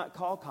 do not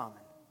call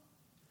common.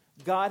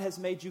 God has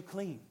made you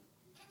clean.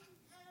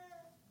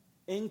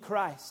 In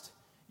Christ,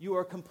 you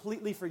are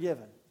completely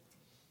forgiven.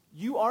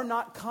 You are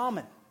not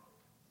common.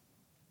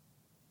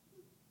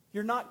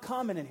 You're not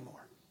common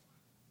anymore.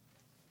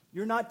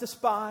 You're not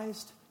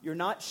despised. You're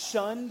not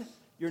shunned.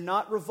 You're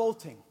not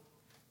revolting.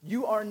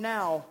 You are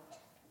now,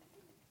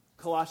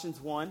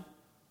 Colossians 1,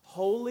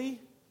 holy,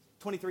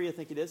 23 I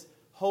think it is,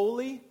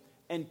 holy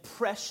and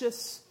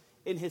precious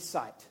in His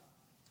sight.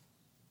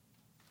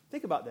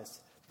 Think about this.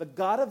 The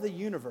God of the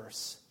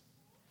universe,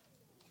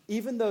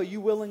 even though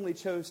you willingly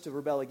chose to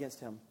rebel against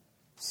Him,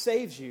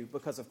 saves you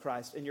because of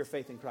Christ and your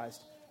faith in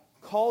Christ,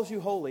 calls you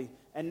holy,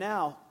 and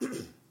now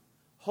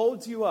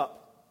holds you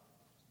up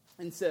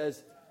and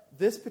says,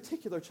 this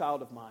particular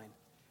child of mine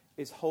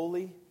is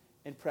holy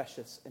and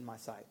precious in my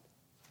sight.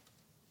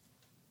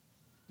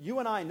 You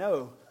and I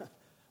know,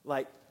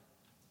 like,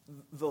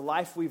 the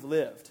life we've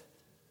lived,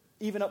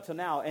 even up to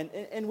now,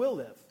 and will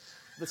live,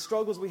 the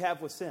struggles we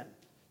have with sin.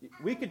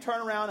 We could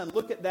turn around and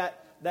look at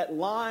that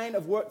line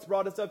of what's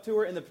brought us up to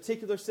her and the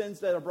particular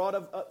sins that have brought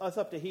us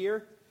up to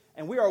here,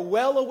 and we are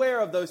well aware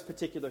of those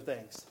particular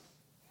things.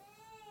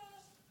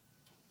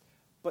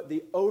 But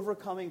the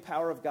overcoming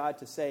power of God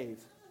to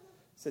save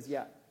says,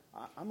 yeah,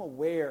 I'm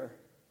aware,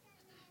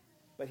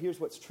 but here's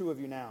what's true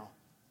of you now.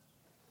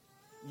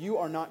 You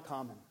are not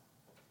common.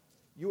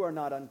 You are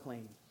not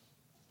unclean.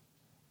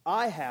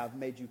 I have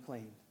made you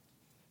clean.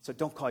 So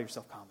don't call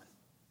yourself common.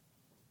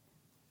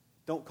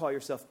 Don't call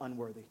yourself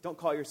unworthy. Don't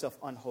call yourself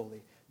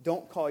unholy.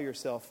 Don't call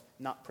yourself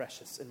not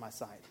precious in my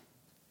sight.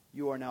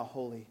 You are now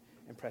holy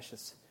and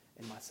precious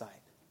in my sight.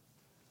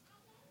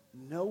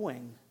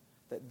 Knowing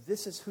that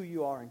this is who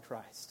you are in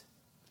Christ.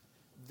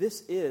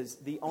 This is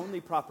the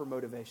only proper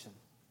motivation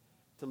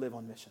to live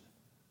on mission.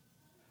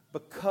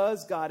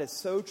 Because God has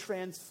so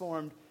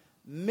transformed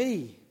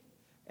me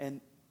and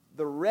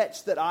the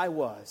wretch that I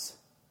was,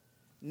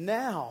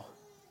 now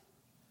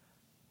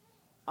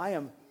I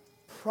am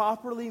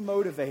properly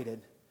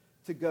motivated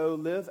to go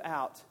live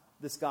out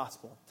this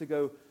gospel, to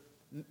go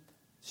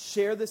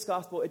share this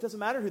gospel. It doesn't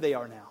matter who they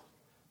are now,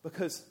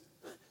 because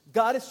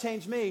God has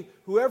changed me.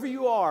 Whoever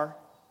you are,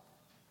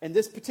 and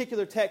this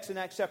particular text in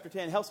Acts chapter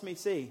 10 helps me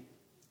see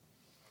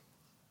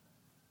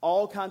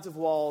all kinds of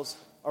walls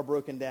are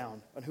broken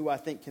down on who I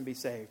think can be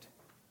saved.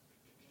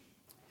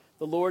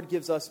 The Lord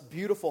gives us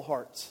beautiful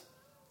hearts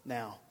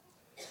now,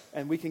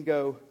 and we can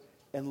go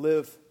and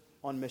live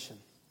on mission.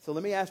 So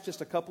let me ask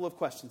just a couple of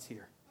questions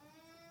here.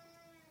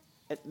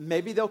 And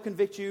maybe they'll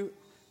convict you,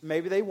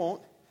 maybe they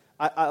won't.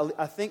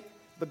 I think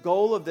the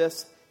goal of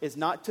this is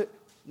not to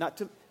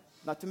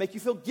make you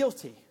feel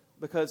guilty,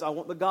 because I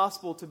want the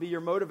gospel to be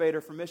your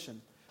motivator for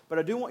mission. But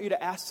I do want you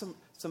to ask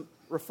some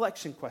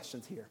reflection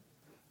questions here.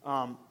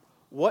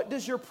 What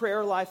does your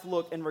prayer life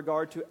look in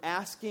regard to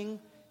asking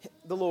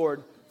the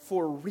Lord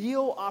for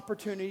real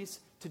opportunities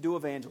to do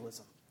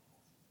evangelism?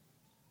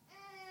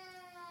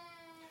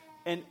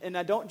 And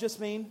I don't just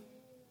mean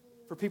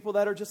for people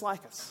that are just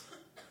like us.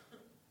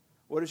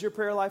 What does your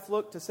prayer life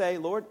look to say,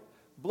 Lord,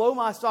 blow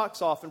my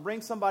socks off and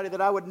bring somebody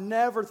that I would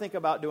never think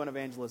about doing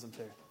evangelism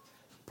to?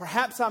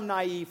 Perhaps I'm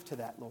naive to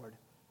that, Lord.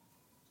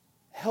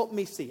 Help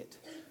me see it.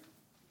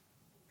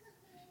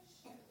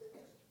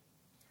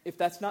 If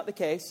that's not the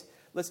case,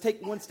 let's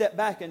take one step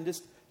back and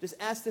just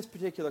ask this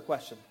particular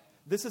question.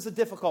 This is a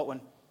difficult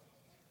one.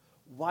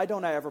 Why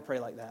don't I ever pray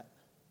like that?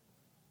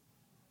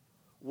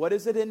 What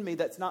is it in me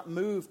that's not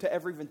moved to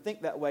ever even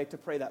think that way, to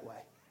pray that way?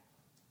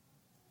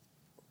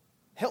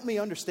 Help me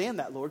understand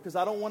that, Lord, because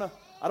I don't want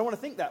to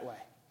think that way.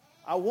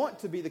 I want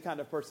to be the kind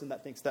of person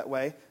that thinks that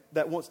way,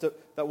 that wants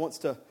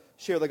to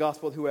share the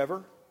gospel with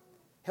whoever.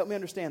 Help me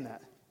understand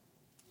that.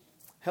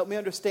 Help me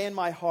understand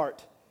my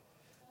heart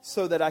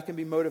so that I can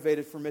be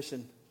motivated for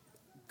mission.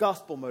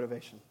 Gospel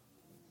motivation.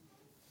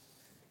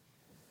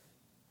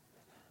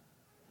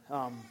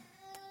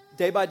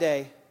 Day by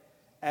day,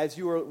 as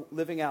you are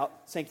living out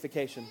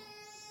sanctification,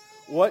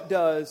 what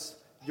does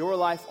your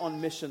life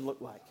on mission look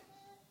like?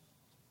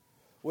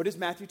 What does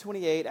Matthew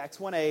 28, Acts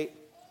 1:8,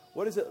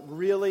 what does it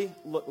really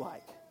look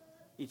like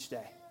each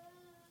day?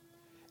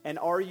 And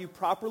are you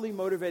properly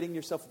motivating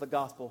yourself with the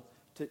gospel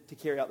to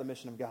carry out the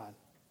mission of God?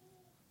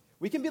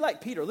 We can be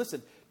like Peter.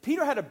 Listen,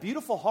 Peter had a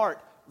beautiful heart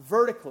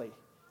vertically.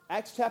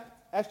 Acts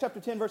chapter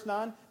 10, verse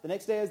 9, the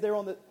next day as they were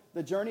on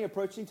the journey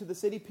approaching to the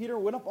city, Peter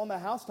went up on the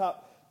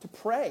housetop to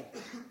pray.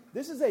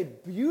 This is a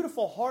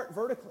beautiful heart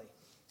vertically.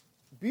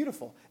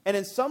 Beautiful. And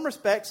in some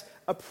respects,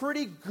 a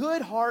pretty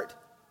good heart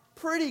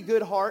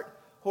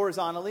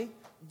horizontally,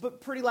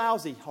 but pretty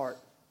lousy heart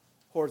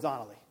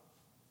horizontally.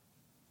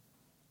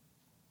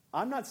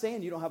 I'm not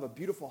saying you don't have a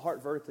beautiful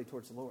heart vertically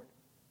towards the Lord.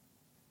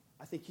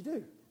 I think you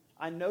do.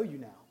 I know you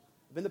now.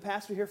 I've been the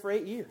pastor here for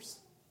 8 years.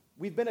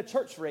 We've been a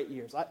church for 8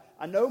 years.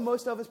 I know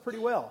most of us pretty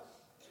well.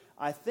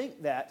 I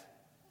think that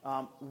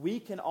we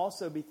can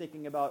also be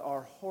thinking about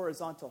our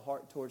horizontal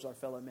heart towards our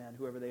fellow men,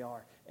 whoever they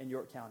are, in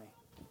York County.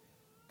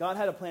 God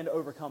had a plan to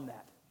overcome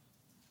that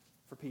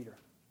for Peter.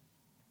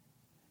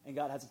 And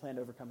God has a plan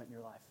to overcome it in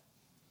your life.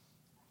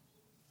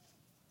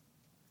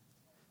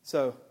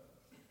 So,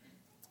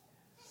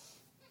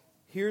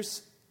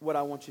 here's what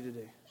I want you to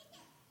do.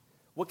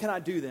 What can I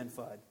do then,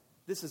 Fudd?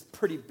 This is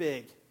pretty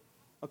big.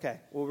 Okay,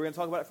 well, we're going to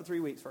talk about it for 3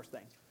 weeks, first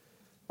thing.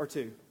 Or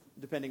 2,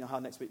 depending on how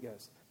next week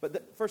goes. But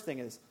the first thing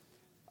is,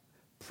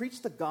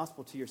 preach the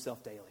gospel to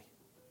yourself daily.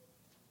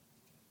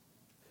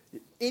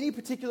 Any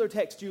particular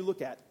text you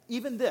look at,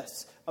 even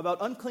this, about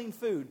unclean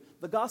food,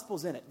 the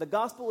gospel's in it. The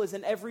gospel is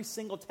in every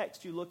single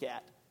text you look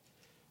at.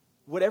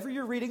 Whatever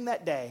you're reading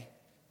that day,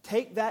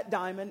 take that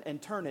diamond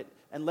and turn it,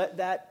 and let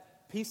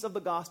that piece of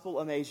the gospel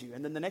amaze you.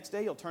 And then the next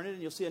day you'll turn it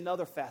and you'll see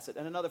another facet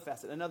and another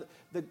facet.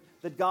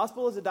 The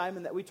gospel is a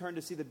diamond that we turn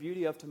to see the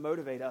beauty of, to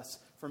motivate us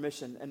for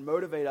mission and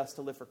motivate us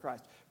to live for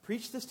Christ.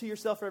 Preach this to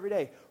yourself every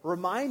day.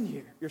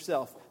 Remind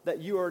yourself that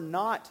you are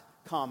not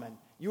common.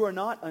 You are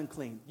not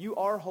unclean. You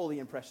are holy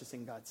and precious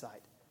in God's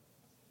sight.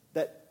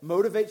 That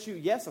motivates you,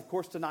 yes, of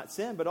course, to not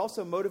sin, but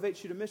also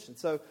motivates you to mission.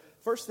 So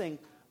first thing,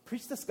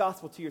 preach this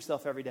gospel to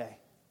yourself every day.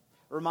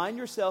 Remind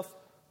yourself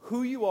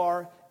who you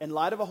are in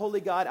light of a holy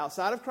God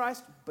outside of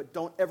Christ, but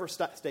don't ever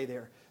stay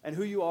there. And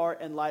who you are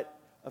in light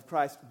of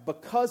Christ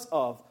because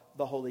of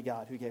the holy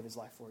God who gave his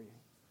life for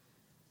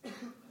you.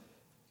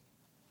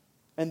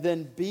 And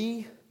then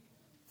be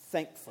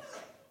thankful.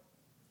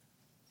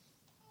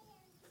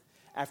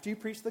 After you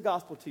preach the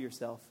gospel to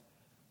yourself,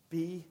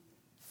 be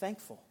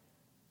thankful.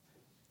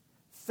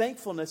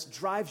 Thankfulness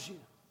drives you.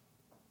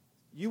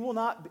 You will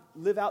not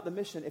live out the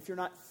mission if you're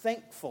not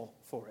thankful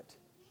for it.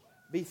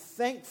 Be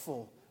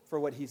thankful for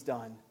what he's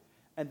done.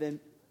 And then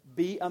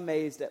be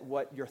amazed at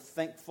what your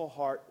thankful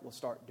heart will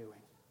start doing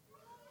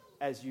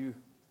as you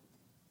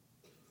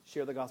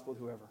share the gospel with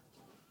whoever.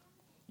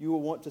 You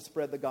will want to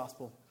spread the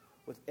gospel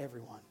with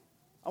everyone.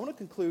 I want to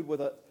conclude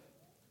with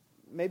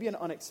maybe an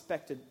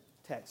unexpected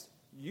text.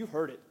 You've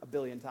heard it a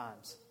billion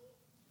times.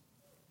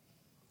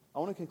 I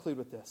want to conclude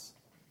with this,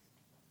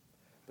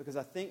 because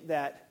I think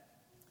that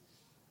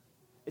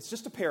it's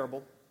just a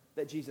parable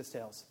that Jesus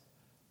tells.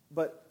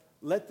 But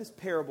let this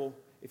parable,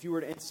 if you were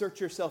to insert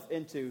yourself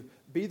into,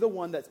 be the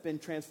one that's been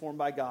transformed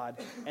by God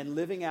and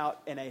living out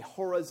in a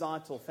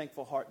horizontal,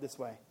 thankful heart this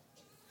way.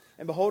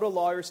 And behold, a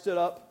lawyer stood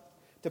up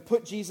to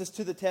put Jesus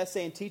to the test,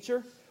 saying,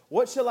 "Teacher,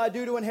 "What shall I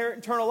do to inherit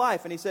eternal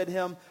life?" And he said to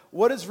him,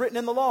 "What is written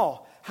in the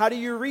law? How do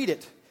you read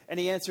it?" And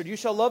he answered, "You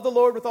shall love the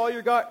Lord with all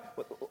your God,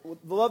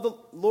 love the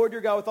Lord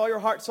your God with all your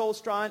heart, soul,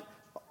 strength."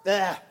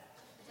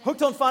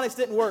 Hooked on phonics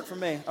didn't work for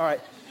me. All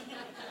right.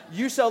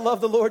 "You shall love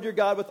the Lord your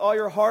God with all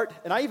your heart,"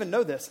 and I even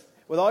know this,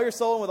 "with all your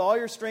soul and with all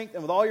your strength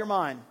and with all your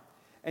mind,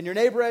 and your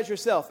neighbor as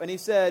yourself." And he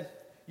said,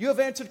 "You have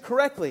answered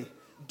correctly.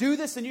 Do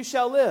this and you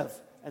shall live."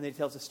 And then he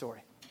tells the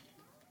story.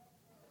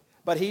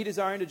 But he,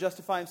 desiring to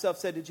justify himself,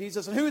 said to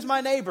Jesus, "And who is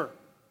my neighbor?"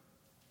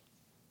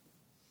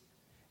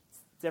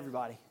 It's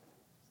everybody.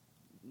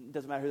 It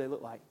doesn't matter who they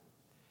look like.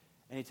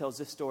 And he tells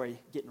this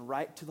story, getting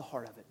right to the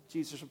heart of it.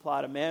 Jesus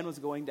replied, "A man was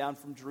going down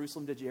from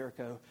Jerusalem to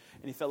Jericho,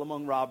 and he fell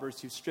among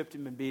robbers who stripped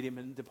him and beat him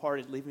and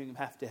departed, leaving him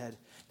half dead.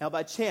 Now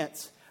by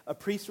chance, a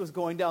priest was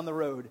going down the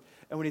road,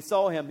 and when he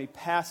saw him, he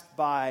passed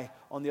by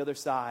on the other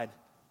side.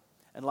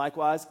 And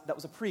likewise, that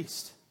was a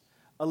priest,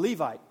 a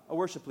Levite, a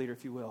worship leader,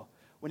 if you will.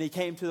 When he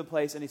came to the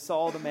place and he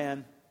saw the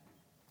man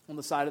on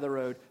the side of the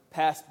road,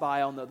 passed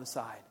by on the other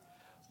side.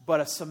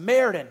 But a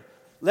Samaritan,"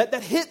 let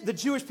that hit the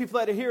Jewish people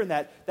that are hearing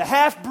that, the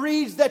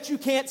half-breeds that you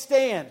can't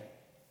stand.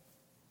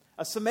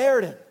 A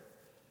Samaritan,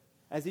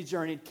 as he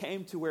journeyed,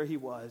 came to where he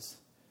was,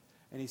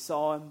 and he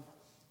saw him,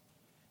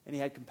 and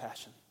he had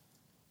compassion.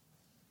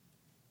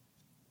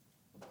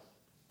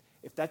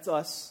 If that's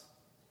us,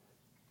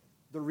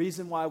 the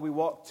reason why we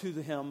walk to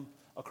him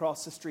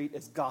across the street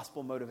is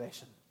gospel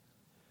motivation.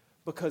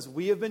 Because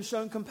we have been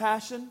shown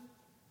compassion,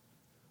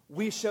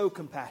 we show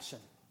compassion.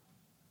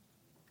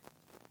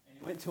 And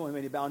he went to him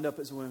and he bound up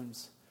his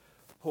wounds,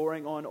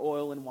 pouring on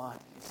oil and wine.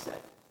 He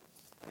set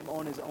him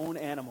on his own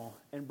animal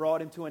and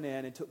brought him to an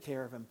inn and took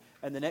care of him.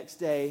 And the next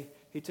day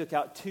he took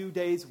out 2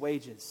 days'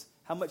 wages.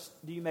 How much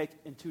do you make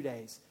in 2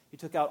 days? He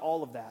took out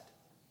all of that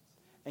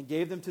and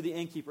gave them to the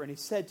innkeeper. And he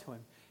said to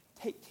him,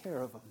 "Take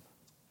care of him.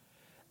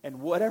 And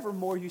whatever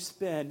more you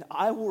spend,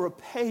 I will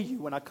repay you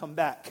when I come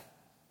back."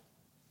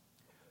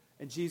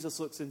 And Jesus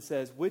looks and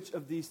says, "Which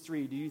of these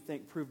three do you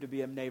think proved to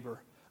be a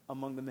neighbor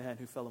among the men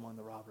who fell among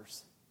the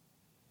robbers?"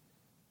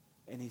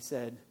 And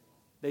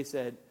they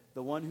said,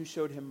 "The one who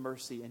showed him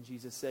mercy." And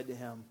Jesus said to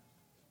him,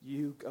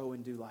 "You go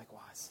and do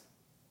likewise."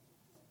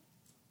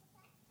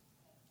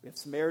 We have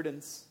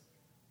Samaritans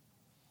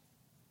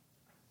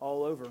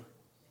all over.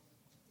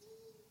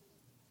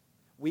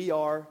 We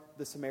are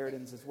the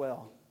Samaritans as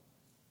well.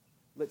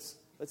 Let's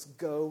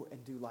go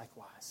and do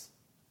likewise.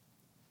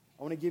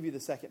 I want to give you the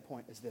second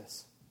point is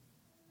this.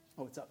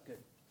 Oh, it's up.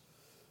 Good.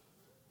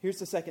 Here's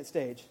the second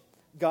stage.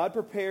 God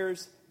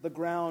prepares the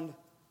ground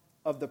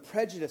of the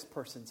prejudiced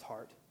person's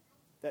heart.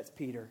 That's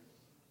Peter.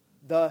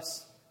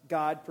 Thus,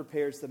 God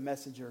prepares the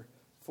messenger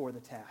for the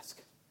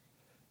task.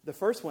 The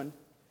first one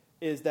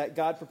is that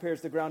God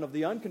prepares the ground of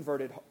the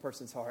unconverted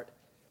person's heart,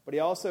 but he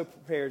also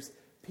prepares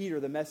Peter,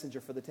 the messenger,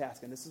 for the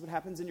task. And this is what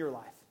happens in your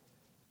life.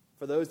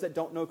 For those that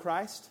don't know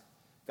Christ,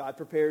 God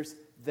prepares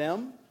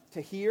them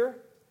to hear,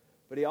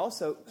 but he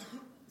also,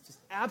 it's just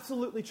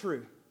absolutely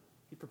true,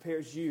 he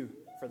prepares you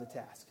for the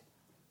task.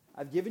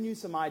 I've given you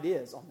some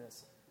ideas on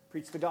this.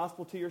 Preach the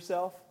gospel to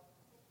yourself.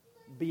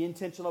 Be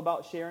intentional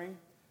about sharing.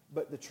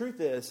 But the truth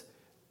is,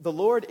 the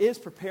Lord is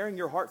preparing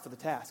your heart for the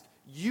task.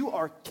 You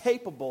are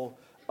capable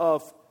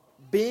of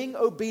being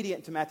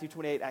obedient to Matthew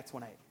 28, Acts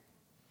 1:8.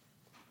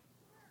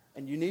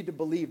 And you need to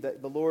believe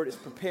that the Lord is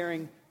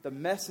preparing the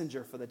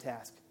messenger for the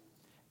task.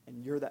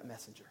 And you're that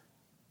messenger.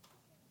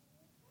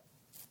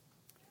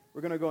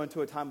 We're going to go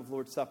into a time of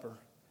Lord's Supper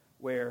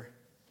where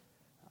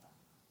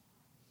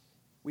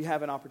we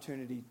have an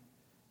opportunity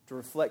to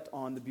reflect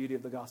on the beauty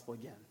of the gospel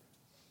again.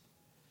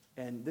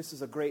 And this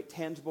is a great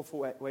tangible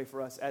way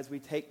for us as we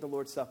take the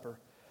Lord's Supper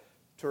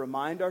to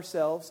remind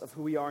ourselves of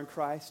who we are in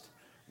Christ,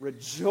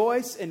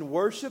 rejoice and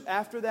worship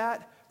after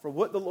that for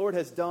what the Lord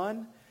has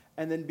done,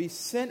 and then be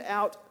sent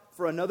out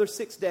for another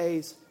 6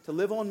 days to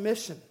live on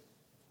mission,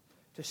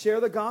 to share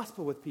the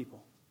gospel with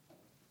people.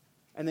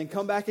 And then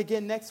come back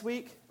again next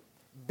week,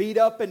 beat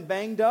up and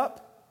banged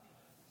up,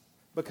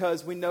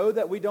 because we know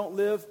that we don't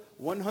live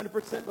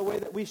 100% the way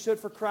that we should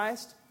for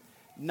Christ.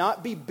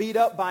 Not be beat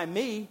up by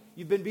me.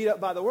 You've been beat up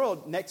by the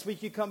world. Next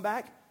week you come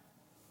back,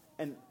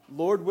 and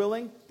Lord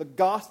willing, the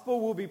gospel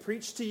will be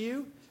preached to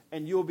you,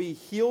 and you'll be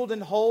healed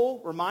and whole,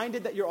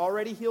 reminded that you're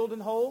already healed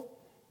and whole,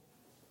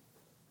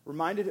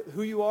 reminded of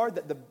who you are,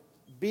 that the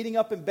beating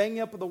up and banging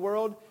up of the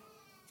world,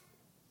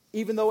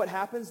 even though it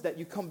happens, that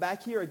you come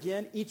back here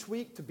again each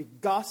week to be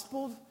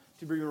gospeled,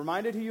 to be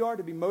reminded who you are,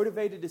 to be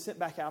motivated to send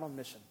back out on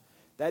mission.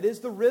 That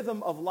is the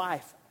rhythm of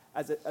life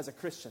as a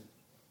Christian.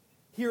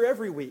 Here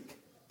every week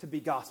to be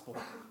gospel,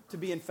 to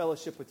be in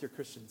fellowship with your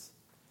Christians,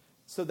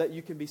 so that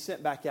you can be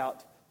sent back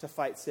out to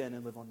fight sin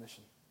and live on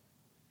mission.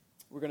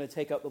 We're going to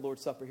take up the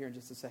Lord's Supper here in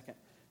just a second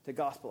to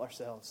gospel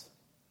ourselves,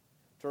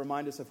 to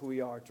remind us of who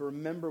we are, to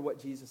remember what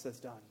Jesus has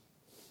done.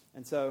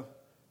 And so,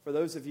 for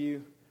those of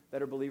you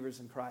that are believers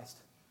in Christ,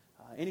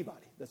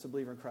 anybody that's a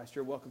believer in Christ,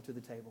 you're welcome to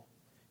the table.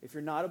 If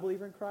you're not a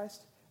believer in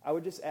Christ, I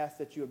would just ask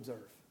that you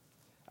observe.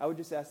 I would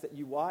just ask that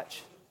you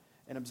watch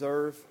and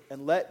observe,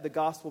 and let the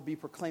gospel be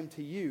proclaimed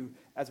to you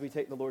as we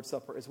take the Lord's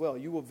Supper as well.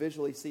 You will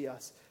visually see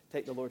us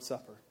take the Lord's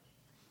Supper.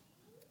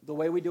 The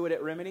way we do it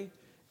at Remedy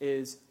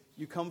is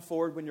you come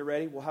forward when you're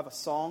ready. We'll have a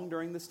song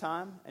during this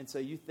time, and so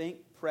you think,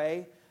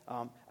 pray.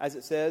 As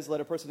it says,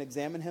 let a person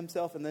examine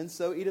himself and then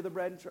so eat of the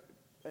bread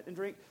and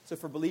drink. So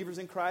for believers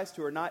in Christ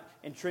who are not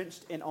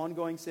entrenched in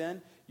ongoing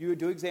sin, you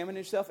do examine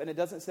yourself, and it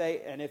doesn't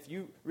say, and if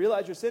you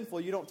realize you're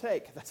sinful, you don't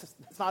take. That's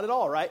not at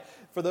all, right?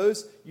 For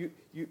those, you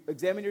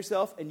examine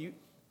yourself and you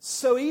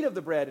so eat of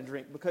the bread and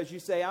drink because you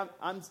say,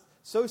 I'm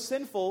so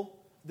sinful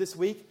this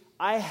week,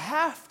 I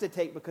have to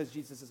take because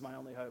Jesus is my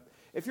only hope.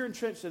 If you're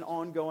entrenched in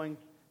ongoing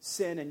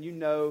sin and you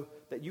know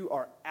that you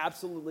are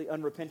absolutely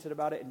unrepentant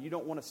about it and you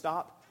don't want to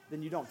stop,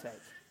 then you don't take.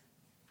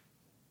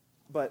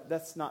 But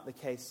that's not the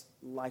case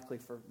likely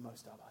for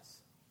most of us.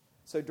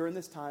 So during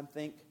this time,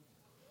 think,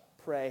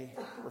 pray,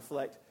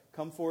 reflect,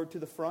 come forward to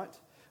the front,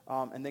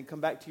 and then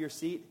come back to your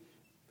seat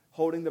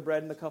holding the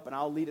bread and the cup, and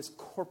I'll lead us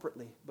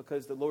corporately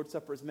because the Lord's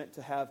Supper is meant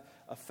to have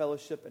a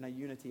fellowship and a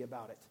unity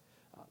about it.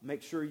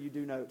 Make sure you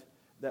do note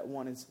that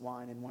one is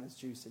wine and one is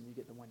juice, and you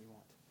get the one you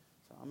want.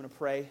 So I'm going to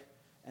pray,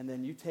 and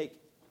then you take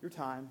your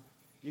time.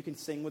 You can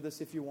sing with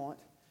us if you want,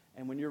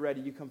 and when you're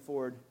ready, you come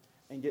forward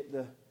and get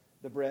the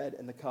bread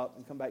and the cup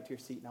and come back to your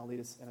seat, and I'll lead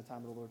us in a time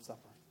of the Lord's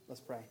Supper.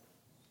 Let's pray.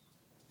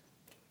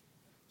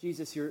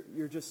 Jesus,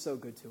 you're just so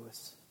good to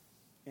us.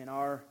 In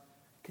our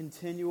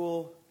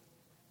continual,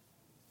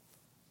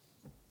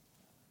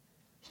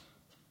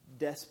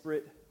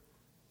 desperate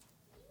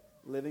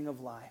living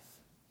of life,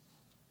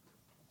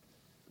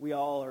 we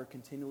all are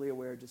continually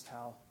aware just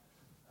how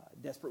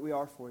desperate we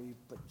are for you,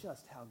 but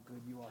just how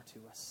good you are to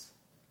us.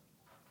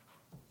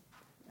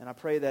 And I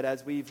pray that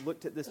as we've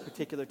looked at this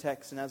particular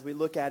text and as we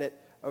look at it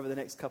over the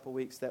next couple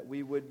weeks, that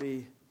we would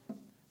be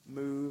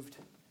moved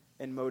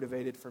and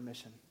motivated for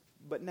mission.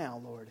 But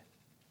now, Lord,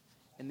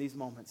 in these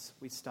moments,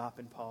 we stop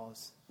and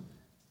pause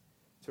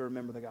to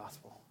remember the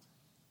gospel.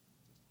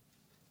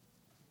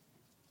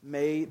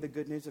 May the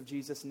good news of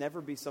Jesus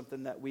never be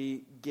something that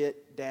we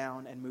get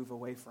down and move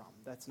away from.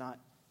 That's not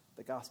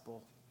the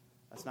gospel.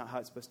 That's not how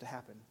it's supposed to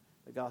happen.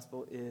 The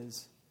gospel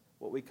is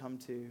what we come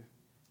to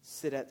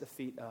sit at the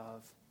feet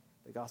of,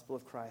 the gospel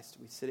of Christ.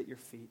 We sit at your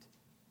feet,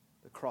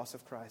 the cross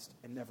of Christ,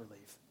 and never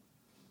leave.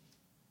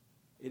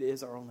 It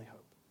is our only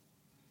hope.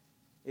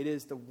 It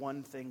is the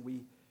one thing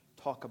we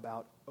talk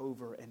about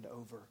over and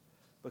over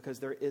because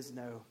there is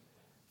no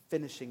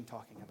finishing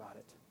talking about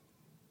it.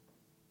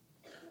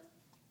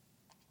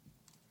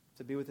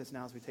 So be with us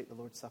now as we take the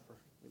Lord's Supper.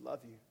 We love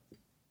you. We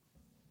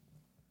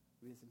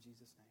do this in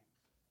Jesus' name.